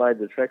have made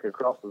the trek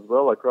across as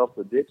well, across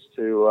the ditch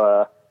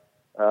to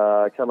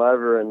come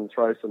over and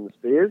throw some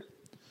spears.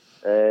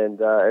 And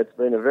it's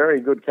been a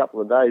very good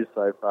couple of days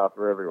so far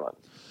for everyone.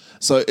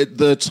 So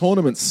the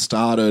tournament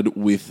started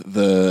with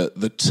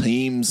the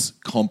teams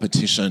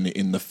competition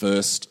in the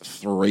first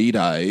 3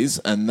 days,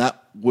 and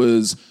that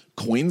was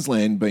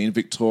Queensland being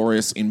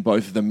victorious in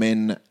both the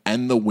men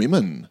and the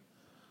women.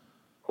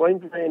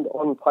 Queensland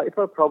on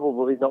paper,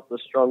 probably not the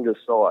strongest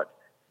side.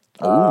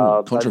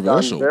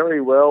 Controversial. They've done very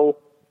well.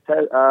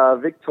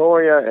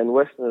 Victoria and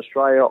Western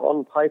Australia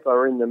on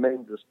paper in the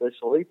men's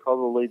especially,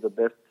 probably the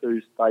best two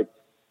states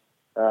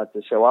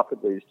to show up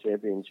at these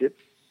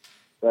championships.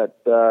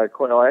 But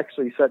I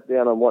actually sat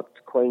down and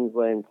watched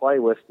Queensland play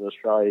Western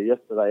Australia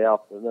yesterday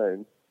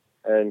afternoon,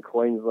 and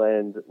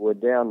Queensland were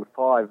down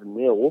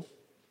 5-0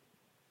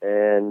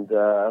 and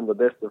on the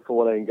best of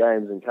 14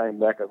 games and came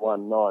back and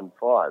won 9-5.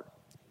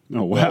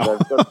 Oh, wow. So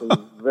they've got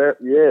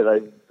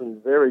they've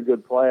some very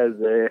good players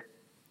there,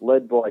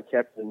 led by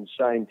Captain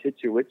Shane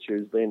Titchewich,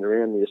 who's been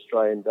around the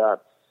Australian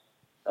darts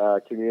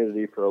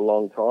community for a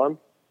long time.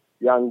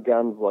 Young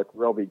guns like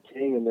Robbie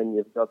King, and then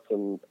you've got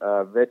some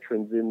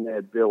veterans in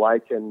there, Bill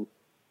Aiken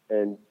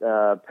and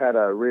Pat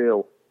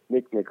O'Reilly,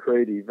 Nick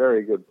McCready,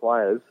 very good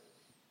players.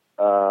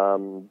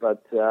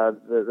 But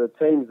the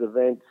team's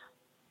events,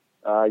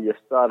 you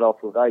start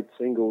off with 8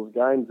 singles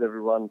games.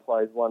 Everyone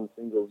plays one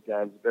singles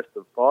game, best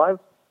of 5.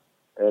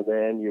 And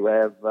then you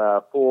have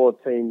 4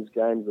 teams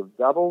games of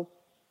doubles,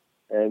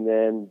 and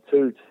then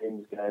 2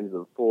 teams games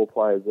of 4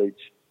 players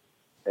each.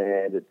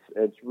 And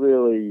it's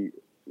really...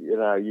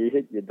 you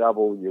hit your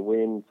double, you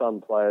win.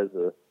 Some players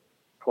are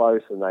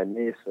close and they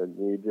miss and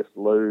you just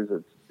lose.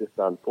 It's just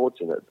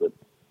unfortunate, but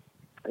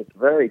it's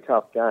very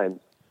tough games.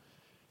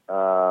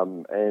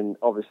 And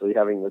obviously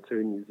having the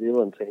 2 New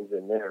Zealand teams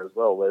in there as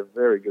well, they're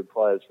very good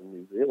players from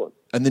New Zealand.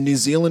 And the New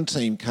Zealand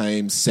team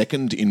came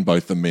second in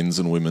both the men's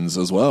and women's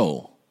as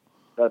well.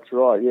 That's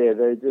right, yeah,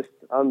 they're just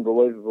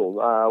unbelievable.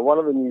 One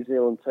of the New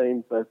Zealand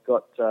teams, they've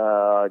got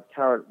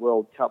current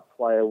World Cup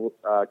player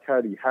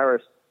Cody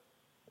Harris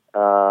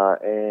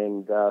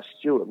and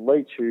Stuart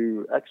Leach,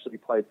 who actually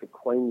played for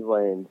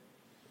Queensland,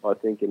 I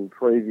think, in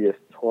previous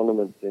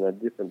tournaments in a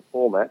different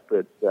format,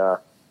 but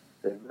they're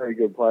very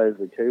good players,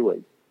 the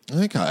Kiwis.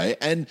 Okay,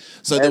 and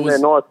so they're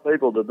nice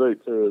people to do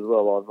too as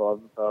well.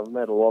 I've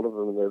met a lot of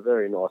them, and they're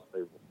very nice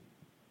people.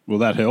 Well,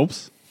 that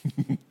helps.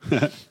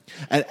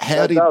 And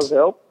does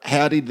help.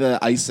 How did the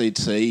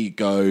ACT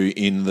go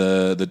in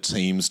the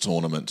teams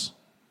tournament?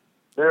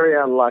 Very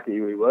unlucky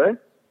we were.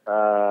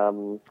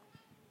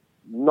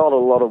 Not a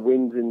lot of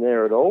wins in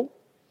there at all,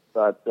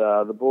 but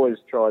the boys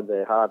tried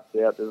their hearts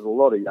out. There's a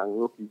lot of young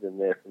rookies in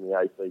there from the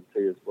ACT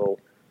as well.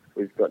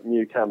 We've got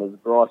newcomers,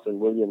 Bryson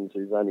Williams,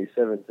 who's only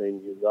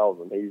 17 years old,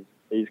 and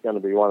he's going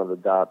to be one of the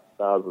dart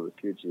stars of the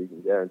future, you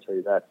can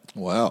guarantee that.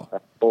 Wow.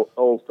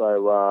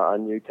 Also a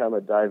newcomer,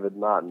 David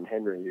Martin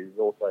Henry, who's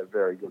also a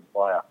very good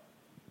player.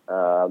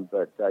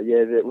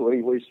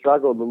 We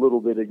struggled a little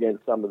bit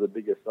against some of the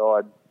bigger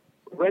sides.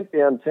 We went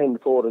down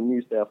 10-4 to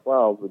New South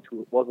Wales, which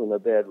wasn't a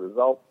bad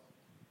result.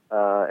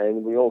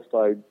 And we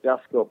also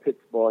just got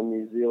picked by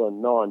New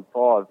Zealand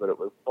 9-5, but it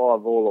was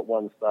 5-all at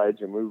one stage,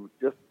 and we were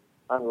just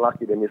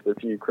unlucky to miss a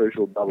few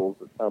crucial doubles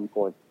at some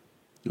point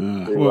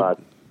to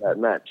that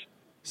match.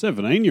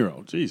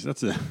 17-year-old, geez,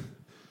 that's a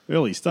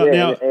early start.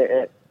 Now,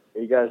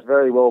 he goes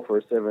very well for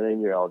a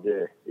 17-year-old,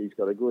 yeah. He's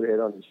got a good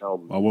head on his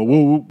shoulders. Oh, well,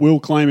 we'll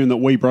claim him that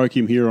we broke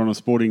him here on a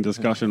sporting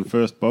discussion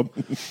first, Bob.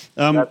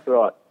 That's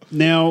right.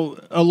 Now,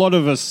 a lot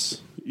of us,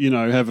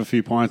 have a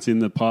few pints in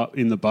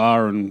the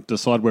bar and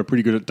decide we're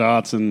pretty good at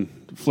darts and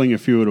fling a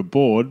few at a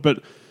board,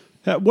 but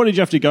what did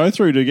you have to go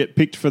through to get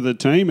picked for the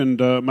team and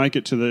make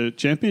it to the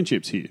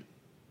championships here?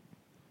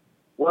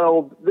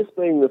 Well, this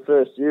being the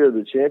first year of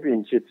the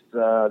championships,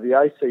 the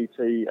ACT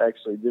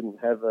actually didn't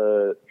have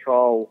a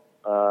trial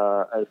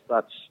as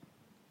such,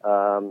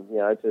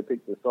 to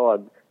pick the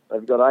side.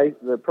 They've got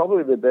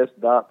probably the best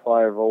dart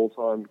player of all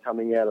time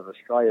coming out of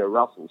Australia,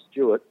 Russell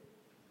Stewart,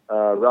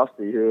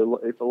 Rusty, who,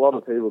 if a lot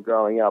of people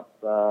growing up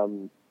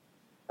or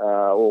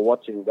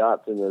watching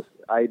darts in the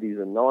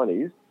 80s and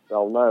 90s,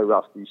 they'll know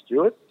Rusty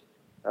Stewart.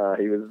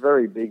 He was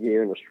very big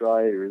here in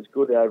Australia. He was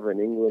good over in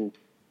England.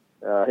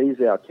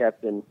 He's our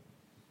captain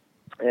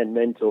and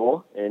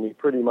mentor, and he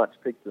pretty much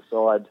picked the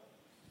side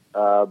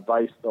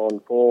based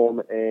on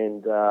form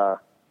and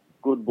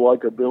good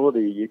bloke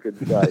ability, you could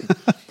say.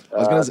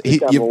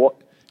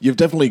 You've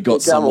definitely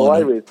got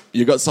someone.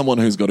 You've got someone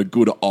who's got a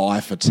good eye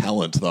for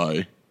talent,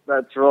 though.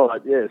 That's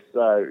right. Yes.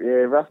 So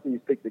Rusty's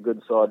picked a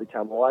good side to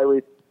come away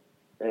with.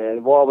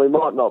 And while we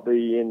might not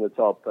be in the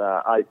top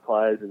 8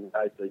 players in the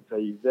ACT,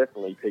 he's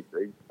definitely picked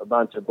a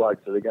bunch of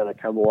blokes that are going to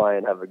come away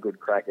and have a good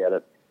crack at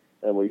it,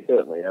 and we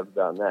certainly have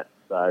done that.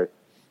 So,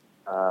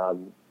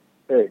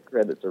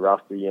 credit to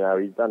Rusty.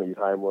 He's done his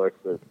homework,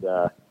 but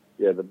the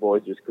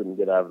boys just couldn't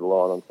get over the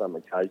line on some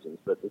occasions.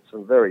 But it's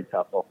some very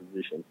tough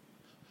opposition.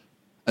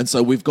 And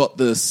so we've got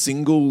the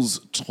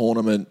singles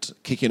tournament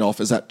kicking off.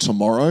 Is that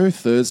tomorrow,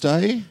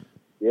 Thursday?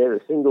 Yeah, the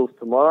singles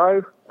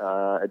tomorrow.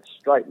 It's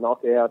straight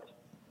knockout.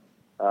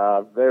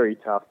 Very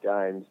tough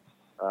games.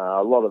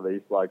 A lot of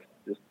these blokes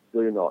just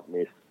do not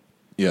miss.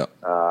 Yeah.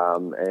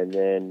 And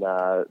then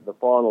the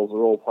finals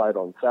are all played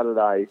on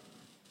Saturday.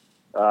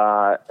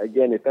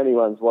 Again, if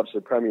anyone's watched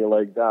the Premier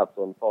League darts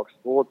on Fox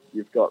Sports,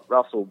 you've got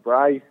Russell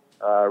Bray.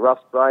 Russ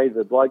Bray,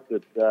 the bloke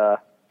that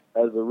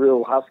has a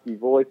real husky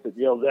voice that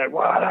yells out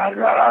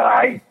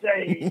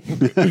 180.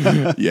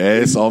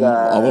 Yes, I'm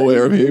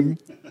aware of him.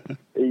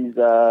 He's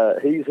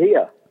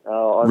here.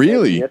 I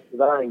really? met him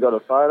yesterday and got a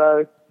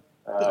photo.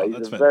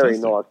 He's a very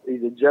fantastic. nice.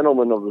 He's a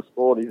gentleman of the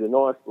sport. He's a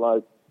nice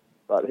bloke,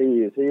 but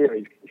he is here.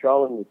 He's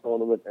controlling the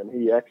tournament, and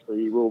he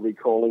actually will be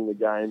calling the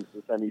games,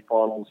 the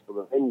semi-finals for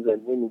the men's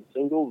and women's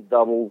singles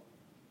doubles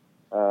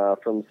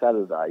from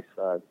Saturday.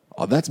 So,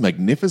 that's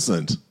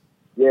magnificent.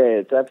 yeah,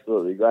 it's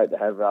absolutely great to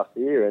have Russ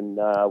here, and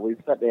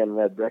we've sat down and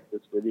had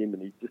breakfast with him,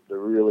 and he's just a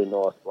really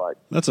nice bloke.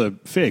 That's a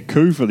fair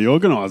coup for the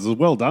organisers.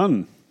 Well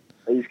done.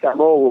 He's come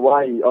all the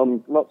way.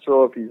 I'm not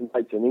sure if his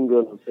mates in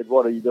England have said,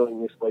 "What are you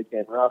doing this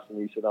weekend, Russ?" And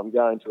he said, "I'm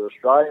going to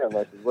Australia." And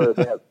they said,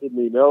 "Whereabouts?"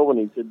 Sydney, Melbourne.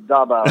 He said,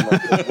 "Dubbo." And I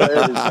said, "Where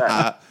is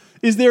that?"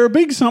 Is there a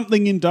big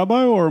something in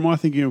Dubbo, or am I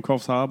thinking of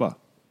Coffs Harbour?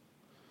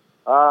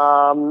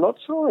 Not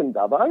sure in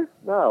Dubbo.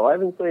 No, I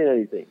haven't seen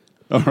anything.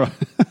 All right.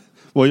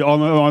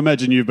 Well, I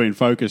imagine you've been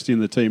focused in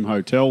the team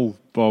hotel,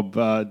 Bob,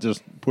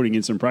 just putting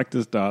in some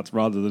practice darts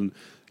rather than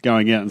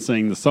going out and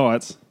seeing the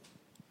sights.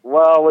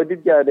 Well, we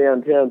did go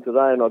downtown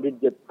today, and I did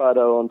get a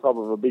photo on top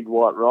of a big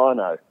white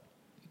rhino.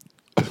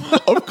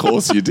 Of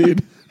course you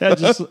did.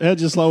 How'd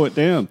you slow it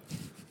down?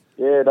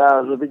 Yeah,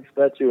 no, there's a big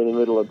statue in the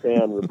middle of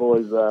town. The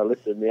boys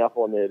lifted me up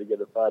on there to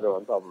get a photo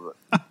on top of it.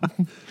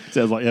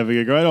 Sounds like you're having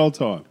a great old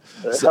time.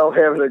 So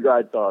we're having a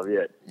great time,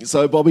 yeah.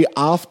 So, Bobby,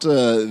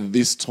 after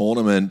this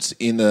tournament,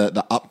 in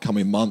the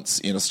upcoming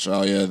months in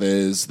Australia,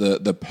 there's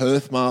the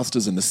Perth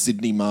Masters and the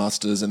Sydney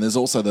Masters, and there's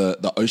also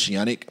the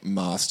Oceanic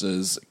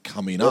Masters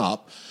coming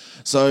up.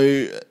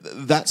 So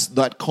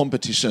that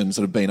competition,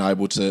 sort of being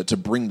able to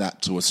bring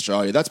that to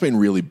Australia, that's been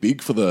really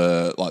big for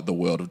the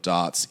world of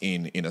darts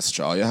in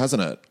Australia,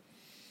 hasn't it?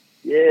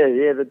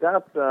 Yeah, the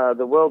darts,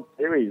 the World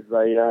Series,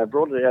 they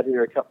brought it out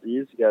here a couple of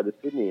years ago to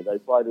Sydney. They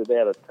played it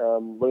out at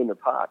Luna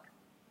Park,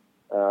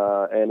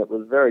 and it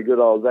was very good.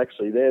 I was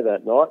actually there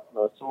that night, and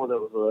I saw there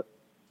was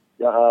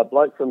a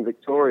bloke from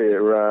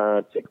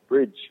Victoria, Tick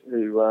Bridge,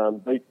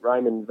 who beat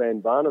Raymond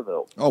van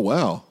Barneveld. Oh,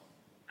 wow.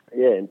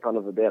 Yeah, in front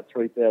of about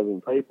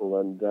 3,000 people,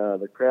 and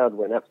the crowd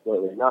went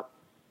absolutely nuts.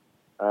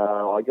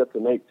 I got to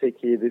meet Tick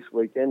here this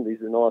weekend.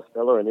 He's a nice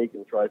fella, and he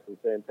can throw some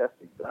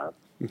fantastic darts.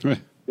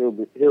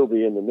 He'll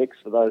be in the mix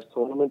for those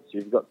tournaments.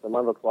 You've got some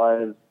other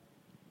players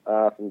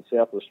from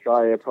South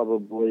Australia,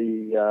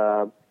 probably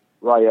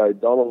Ray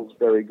O'Donnell's a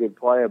very good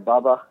player,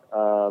 Bubba.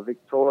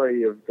 Victoria,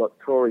 you've got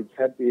Corey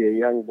Cadby, a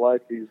young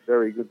bloke who's a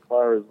very good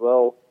player as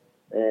well.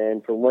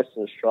 And from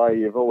Western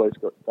Australia, you've always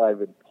got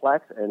David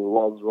Platt and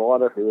Loz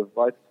Ryder, who have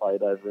both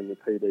played over in the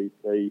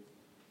PDC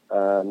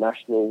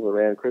Nationals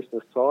around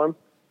Christmas time.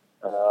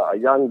 A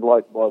young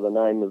bloke by the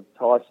name of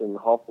Tyson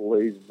Hoffel,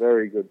 he's a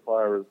very good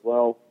player as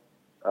well.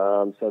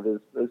 So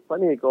there's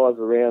plenty of guys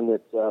around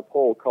that,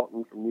 Paul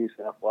Cotton from New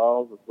South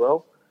Wales as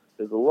well.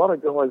 There's a lot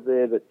of guys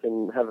there that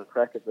can have a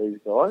crack at these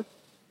guys.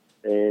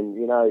 And,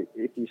 you know,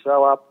 if you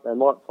show up, they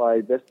might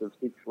play best of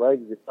 6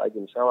 legs. If they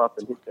can show up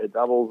and hit their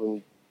doubles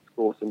and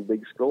score some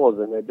big scores,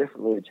 then they're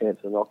definitely a chance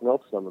of knocking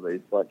off some of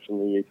these blokes from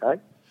the UK.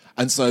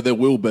 And so there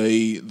will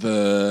be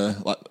the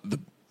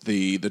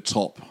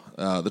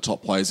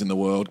top players in the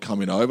world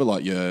coming over,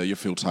 like your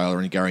Phil Taylor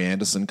and Gary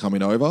Anderson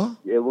coming over?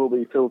 Yeah, will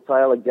be Phil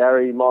Taylor,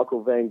 Gary,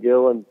 Michael Van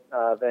Gillen,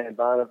 Van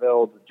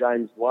Barneveld,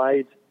 James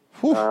Wade,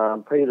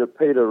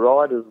 Peter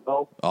Wright as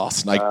well. Oh,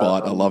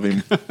 Snakebite, I love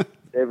him.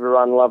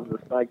 Everyone loves the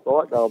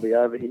Snakebite. They'll be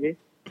over here.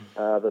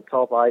 The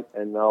top 8,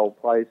 and they'll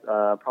place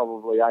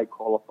probably 8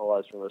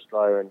 qualifiers from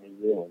Australia and New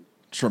Zealand.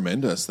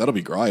 Tremendous. That'll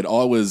be great.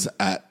 I was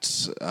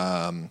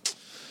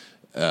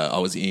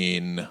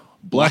in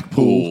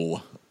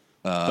Blackpool.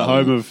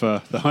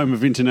 The home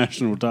of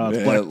international darts,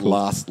 Blackpool.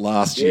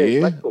 last year,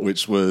 Blackpool,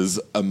 which was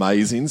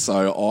amazing.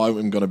 So I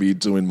am going to be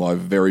doing my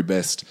very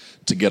best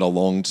to get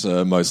along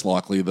to most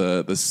likely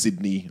the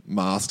Sydney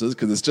Masters,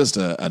 because it's just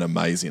an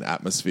amazing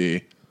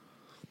atmosphere.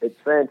 It's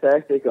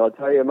fantastic. I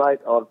tell you, mate,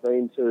 I've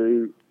been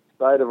to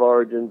State of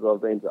Origins, I've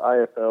been to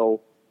AFL,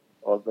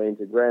 I've been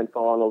to Grand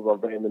Finals,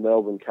 I've been to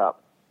Melbourne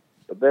Cup.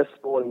 The best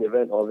sporting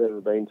event I've ever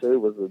been to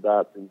was the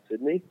darts in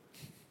Sydney.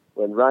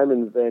 When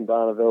Raymond van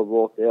Barneveld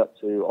walked out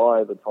to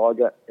Eye of the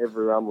Tiger,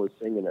 everyone was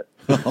singing it.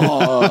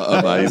 Oh,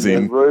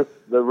 amazing.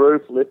 The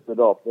roof lifted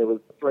off. There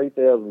was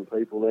 3,000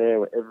 people there.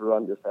 Where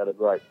everyone just had a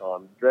great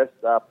time.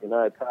 Dressed up, you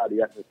know,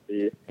 party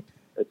atmosphere.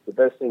 It's the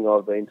best thing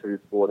I've been to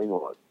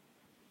sporting-wise.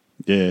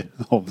 Yeah.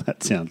 Oh,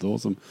 that sounds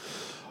awesome.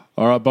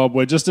 All right, Bob,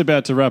 we're just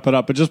about to wrap it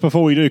up. But just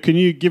before we do, can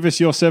you give us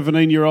your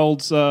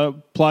 17-year-old's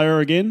player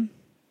again?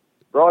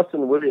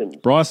 Bryson Williams.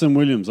 Bryson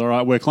Williams. All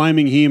right, we're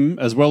claiming him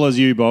as well as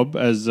you, Bob,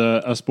 as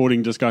a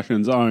Sporting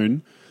Discussions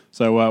own.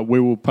 So we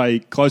will pay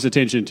close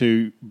attention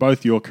to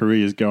both your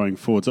careers going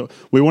forward. So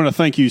we want to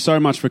thank you so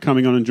much for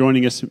coming on and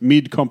joining us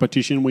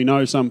mid-competition. We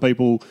know some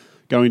people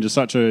go into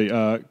such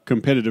a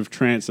competitive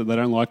trance that they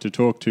don't like to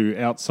talk to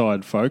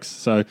outside folks.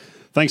 So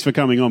thanks for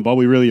coming on, Bob.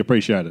 We really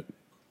appreciate it.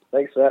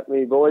 Thanks for having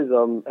me, boys.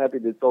 I'm happy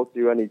to talk to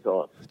you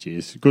anytime.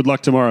 Cheers. Good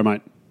luck tomorrow,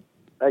 mate.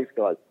 Thanks,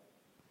 guys.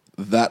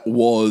 That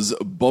was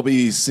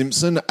Bobby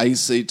Simpson,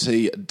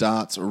 ACT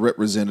Darts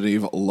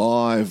representative,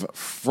 live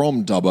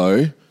from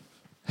Dubbo.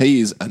 He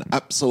is an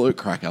absolute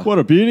cracker. What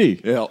a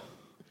beauty. Yeah.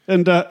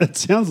 And it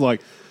sounds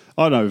like,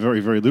 I know very,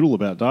 very little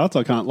about darts,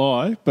 I can't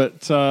lie,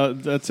 but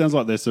it sounds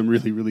like there's some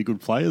really, really good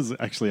players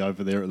actually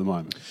over there at the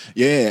moment.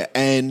 Yeah,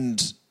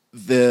 and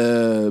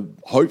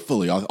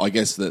hopefully, I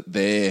guess that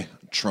they're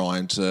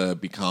trying to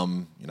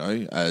become, you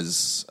know,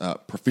 as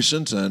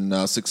proficient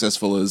and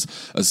successful as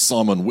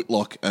Simon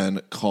Whitlock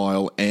and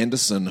Kyle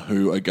Anderson,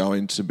 who are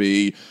going to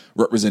be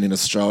representing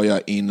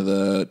Australia in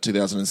the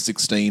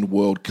 2016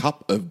 World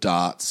Cup of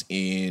Darts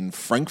in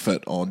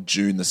Frankfurt on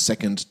June the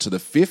 2nd to the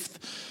 5th.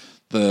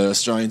 The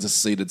Australians are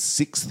seeded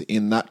 6th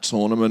in that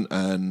tournament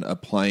and are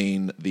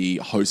playing the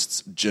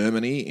hosts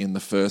Germany in the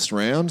first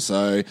round.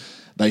 So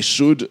they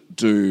should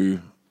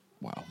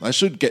they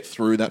should get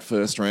through that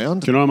first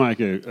round. Can I make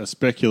a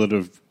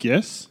speculative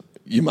guess?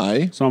 You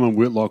may. Simon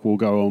Whitlock will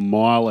go a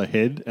mile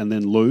ahead and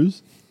then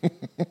lose.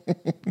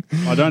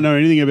 I don't know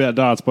anything about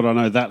darts, but I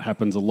know that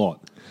happens a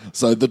lot.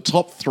 So the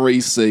top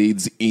 3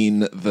 seeds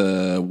in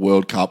the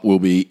World Cup will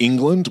be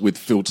England with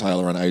Phil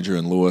Taylor and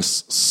Adrian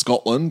Lewis,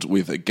 Scotland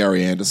with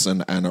Gary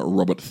Anderson and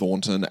Robert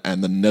Thornton,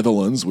 and the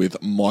Netherlands with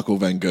Michael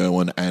van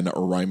Gerwen and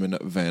Raymond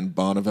van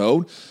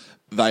Barneveld.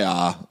 They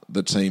are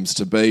the teams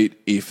to beat.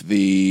 If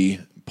the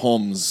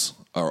Poms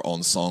are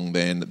on song,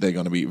 then they're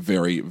going to be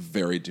very,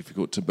 very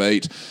difficult to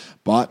beat.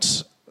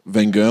 But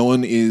Van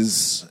Gerwen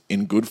is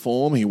in good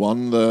form. He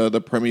won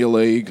the Premier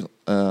League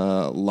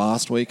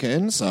last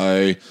weekend.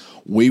 So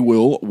we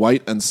will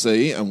wait and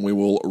see, and we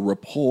will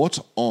report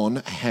on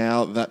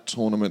how that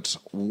tournament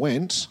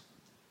went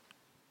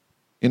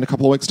in a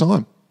couple of weeks'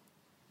 time.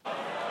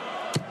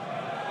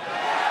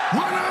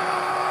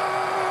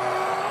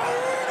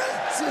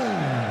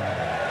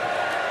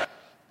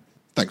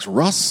 Thanks,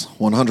 Russ.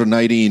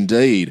 180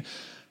 indeed.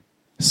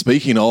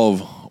 Speaking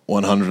of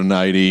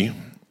 180,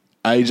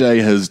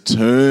 AJ has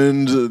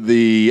turned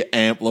the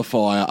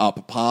amplifier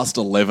up past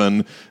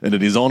 11 and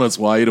it is on its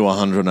way to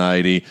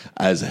 180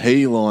 as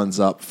he lines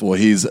up for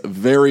his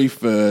very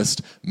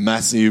first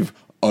massive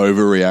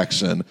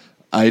overreaction.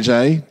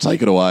 AJ,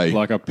 take it away.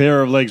 Like a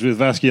pair of legs with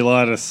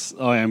vasculitis,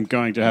 I am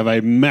going to have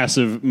a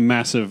massive,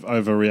 massive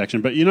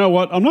overreaction. But you know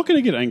what? I'm not going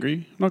to get angry.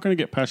 I'm not going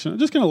to get passionate. I'm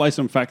just going to lay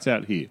some facts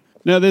out here.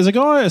 Now, there's a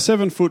guy, a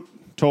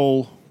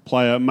 7-foot-tall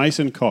player,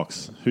 Mason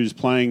Cox, who's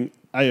playing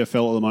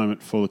AFL at the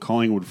moment for the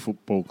Collingwood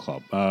Football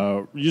Club,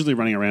 usually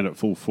running around at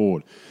full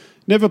forward.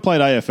 Never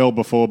played AFL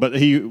before, but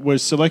he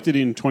was selected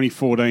in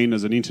 2014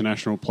 as an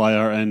international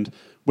player and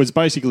was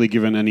basically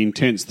given an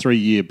intense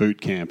 3-year boot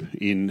camp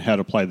in how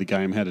to play the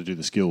game, how to do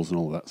the skills and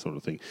all that sort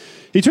of thing.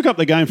 He took up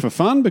the game for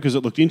fun because it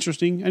looked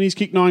interesting, and he's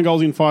kicked 9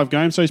 goals in 5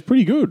 games, so he's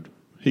pretty good.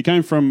 He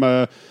came from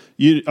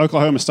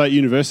Oklahoma State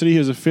University. He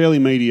was a fairly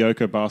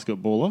mediocre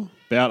basketballer,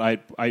 about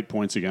 8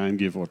 points a game,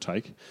 give or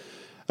take.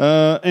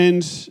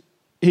 And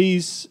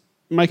he's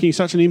making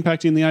such an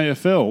impact in the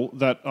AFL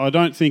that I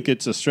don't think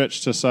it's a stretch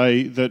to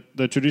say that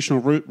the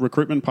traditional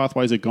recruitment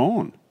pathways are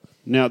gone.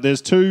 Now,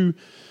 there's two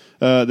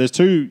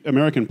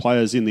American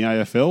players in the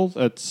AFL.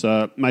 It's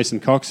Mason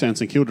Cox and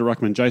St Kilda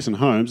ruckman Jason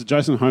Holmes.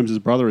 Jason Holmes'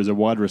 brother is a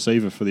wide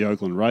receiver for the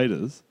Oakland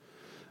Raiders.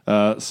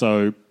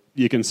 So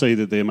you can see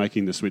that they're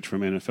making the switch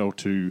from NFL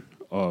to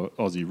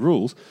Aussie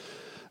rules.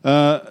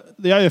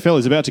 The AFL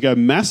is about to go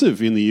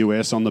massive in the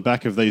US on the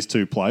back of these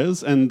two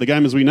players, and the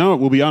game as we know it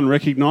will be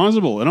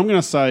unrecognisable. And I'm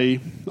going to say,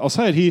 I'll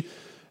say it here,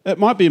 it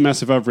might be a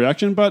massive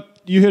overreaction, but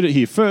you heard it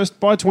here first.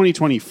 By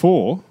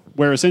 2024,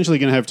 we're essentially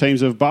going to have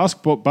teams of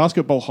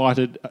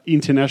basketball-heighted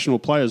international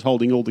players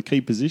holding all the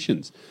key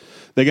positions.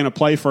 They're going to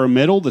play for a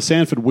medal, the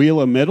Sanford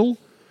Wheeler medal,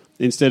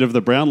 instead of the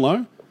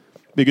Brownlow,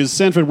 because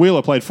Sanford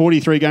Wheeler played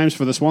 43 games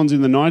for the Swans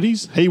in the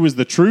 90s. He was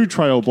the true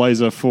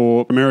trailblazer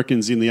for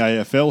Americans in the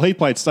AFL. He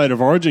played State of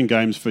Origin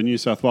games for New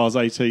South Wales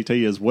ATT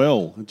as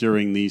well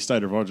during the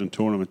State of Origin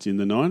tournaments in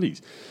the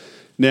 90s.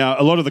 Now,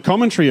 a lot of the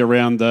commentary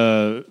around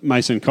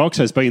Mason Cox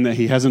has been that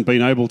he hasn't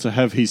been able to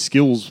have his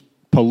skills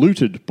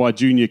polluted by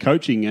junior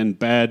coaching and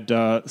bad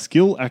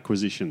skill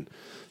acquisition.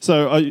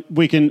 So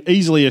we can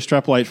easily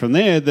extrapolate from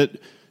there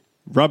that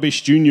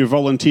rubbish junior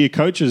volunteer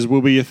coaches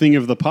will be a thing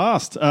of the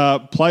past.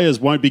 Players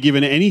won't be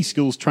given any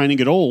skills training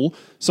at all,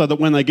 so that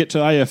when they get to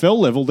AFL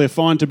level, they're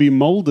fine to be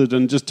moulded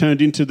and just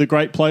turned into the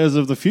great players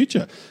of the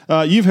future.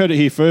 You've heard it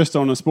here first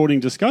on A Sporting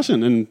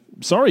Discussion, and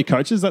sorry,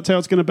 coaches, that's how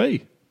it's going to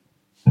be.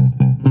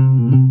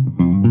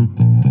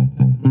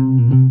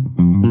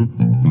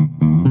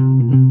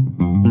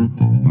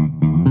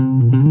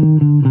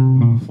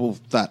 Well,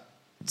 that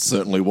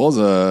certainly was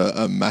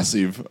a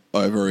massive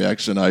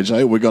overreaction,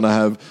 AJ. We're going to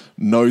have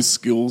no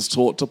skills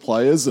taught to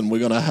players, and we're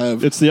going to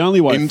have... It's the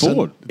only way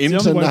forward.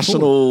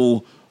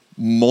 International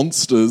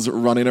monsters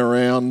running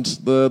around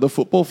the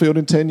football field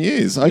in 10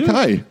 years.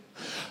 Okay. Yeah.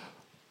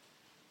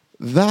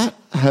 That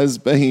has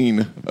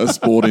been A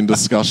Sporting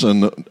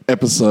Discussion,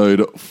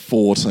 episode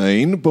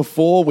 14.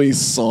 Before we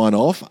sign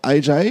off,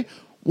 AJ,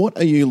 what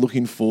are you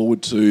looking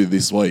forward to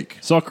this week?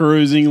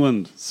 Socceroos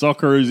England,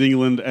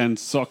 and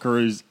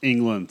Socceroos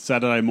England.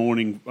 Saturday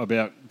morning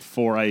about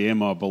 4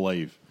 a.m, I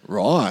believe.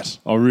 Right.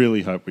 I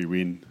really hope we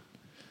win.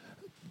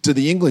 Do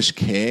the English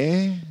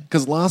care?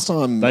 Because last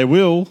time... They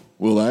will.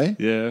 Will they?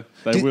 Yeah,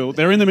 they will.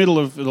 They're in the middle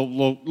of...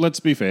 Well,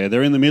 let's be fair.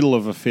 They're in the middle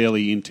of a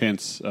fairly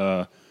intense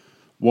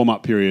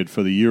warm-up period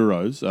for the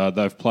Euros.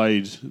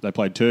 They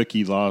played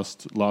Turkey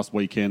last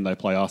weekend. They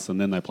play us,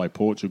 and then they play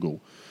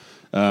Portugal.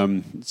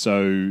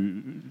 So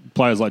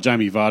players like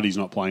Jamie Vardy's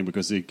not playing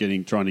because they're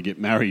trying to get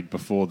married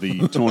before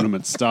the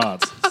tournament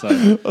starts.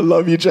 So I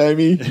love you,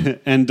 Jamie.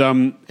 And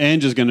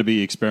Ange is going to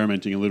be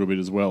experimenting a little bit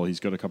as well. He's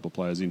got a couple of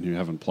players in who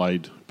haven't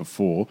played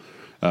before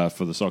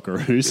for the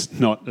Socceroos.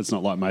 It's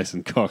not like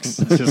Mason Cox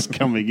just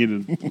coming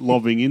in and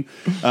lobbing in.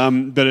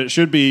 But it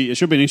should be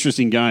an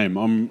interesting game.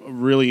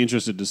 I'm really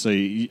interested to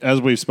see, as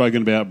we've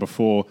spoken about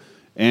before,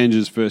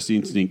 Ange's first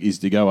instinct is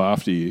to go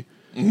after you.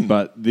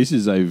 But this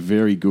is a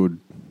very good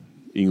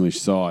English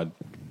side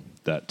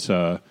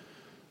that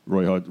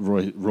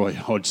Roy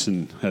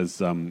Hodgson has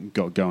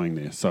got going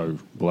there. So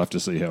we'll have to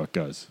see how it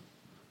goes.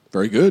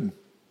 Very good.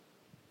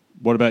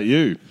 What about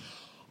you?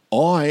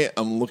 I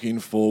am looking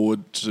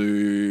forward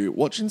to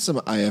watching some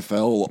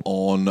AFL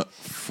on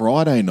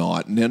Friday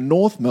night. Now,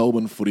 North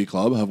Melbourne Footy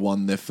Club have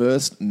won their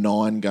first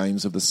 9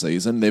 games of the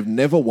season. They've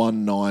never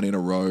won 9 in a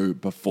row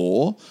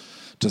before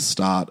to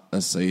start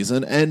a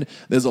season, and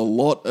there's a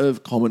lot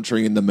of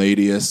commentary in the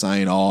media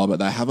saying, but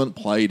they haven't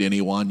played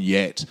anyone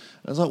yet.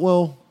 I was like,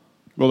 well,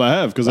 they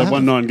have, because they've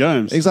won 9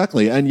 games.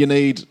 Exactly, and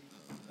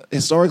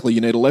historically, you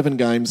need 11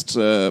 games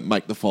to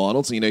make the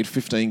finals, and you need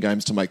 15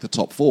 games to make the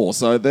top 4.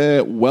 So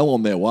they're well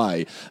on their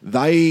way.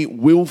 They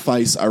will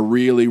face a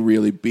really,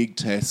 really big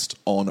test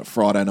on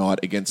Friday night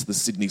against the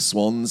Sydney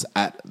Swans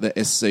at the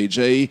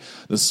SCG.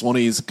 The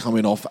Swannies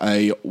coming off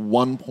a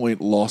 1-point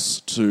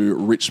loss to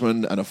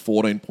Richmond and a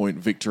 14-point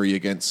victory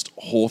against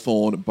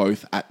Hawthorn,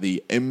 both at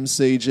the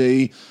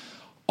MCG.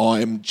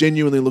 I'm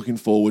genuinely looking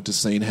forward to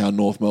seeing how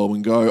North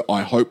Melbourne go.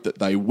 I hope that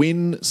they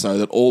win so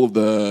that all of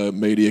the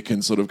media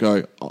can sort of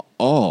go,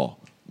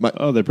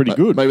 they're pretty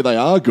good. Maybe they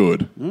are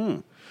good.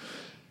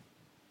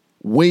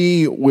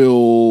 We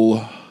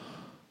will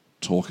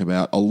talk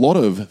about a lot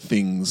of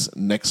things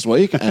next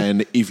week,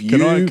 and if you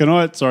can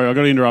I sorry, I've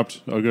got to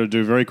interrupt. I've got to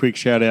do a very quick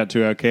shout out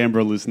to our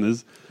Canberra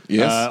listeners.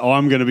 Yes.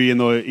 I'm going to be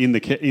in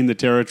the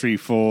territory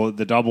for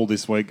the double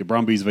this week: the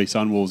Brumbies v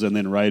Sunwolves, and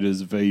then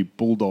Raiders v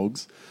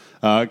Bulldogs.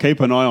 Keep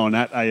an eye on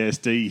at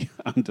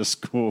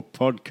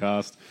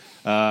ASD_podcast.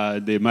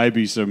 There may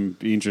be some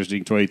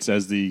interesting tweets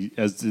as the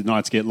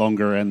nights get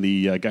longer and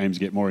the games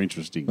get more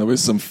interesting. There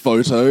was some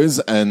photos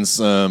and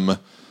some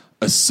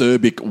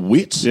acerbic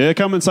wit. Yeah,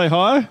 come and say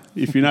hi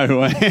if you know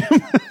who I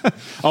am.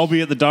 I'll be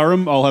at the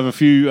Durham. I'll have a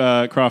few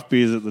craft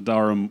beers at the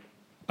Durham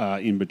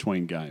in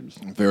between games.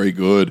 Very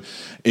good.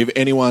 If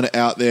anyone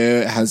out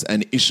there has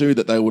an issue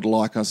that they would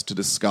like us to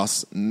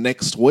discuss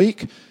next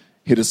week,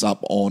 hit us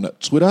up on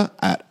Twitter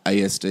at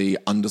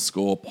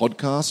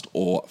ASD_podcast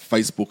or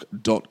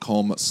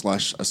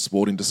Facebook.com/a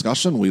sporting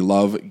discussion. We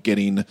love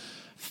getting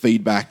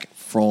feedback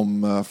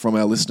from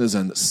our listeners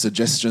and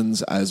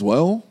suggestions as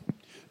well.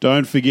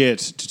 Don't forget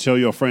to tell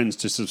your friends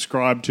to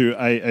subscribe to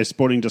a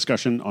sporting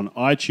discussion on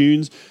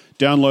iTunes.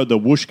 Download the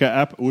Wooshka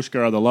app.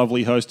 Wooshka are the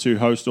lovely hosts who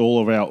host all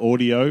of our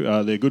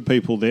audio. They're good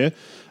people there.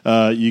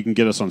 You can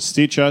get us on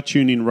Stitcher,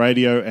 TuneIn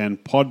Radio,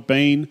 and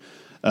Podbean.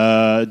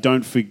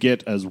 Don't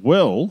forget as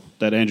well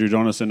that Andrew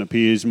Donison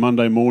appears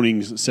Monday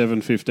mornings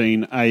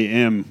 7:15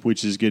 a.m,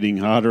 which is getting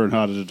harder and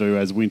harder to do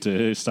as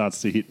winter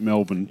starts to hit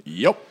Melbourne.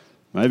 Yep.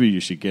 Maybe you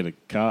should get a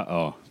car.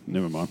 Oh,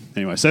 never mind.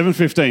 Anyway,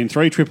 7:15,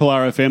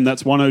 3RRR FM.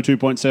 That's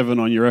 102.7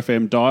 on your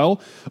FM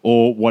dial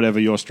or whatever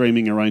your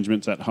streaming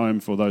arrangements at home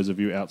for those of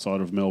you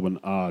outside of Melbourne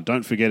are.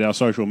 Don't forget our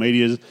social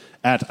medias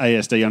at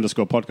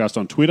ASD_podcast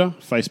on Twitter,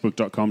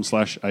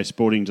 Facebook.com/a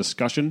sporting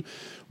discussion.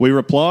 We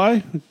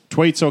reply.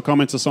 Tweets or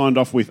comments are signed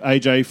off with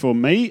AJ for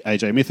me,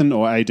 AJ Mithen,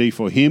 or AD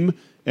for him,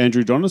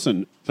 Andrew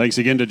Donison. Thanks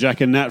again to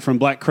Jack and Nat from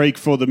Black Creek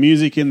for the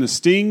music in the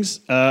Stings.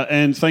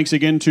 And thanks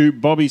again to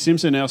Bobby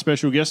Simpson, our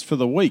special guest for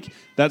the week.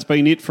 That's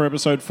been it for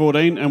episode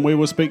 14, and we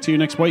will speak to you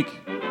next week.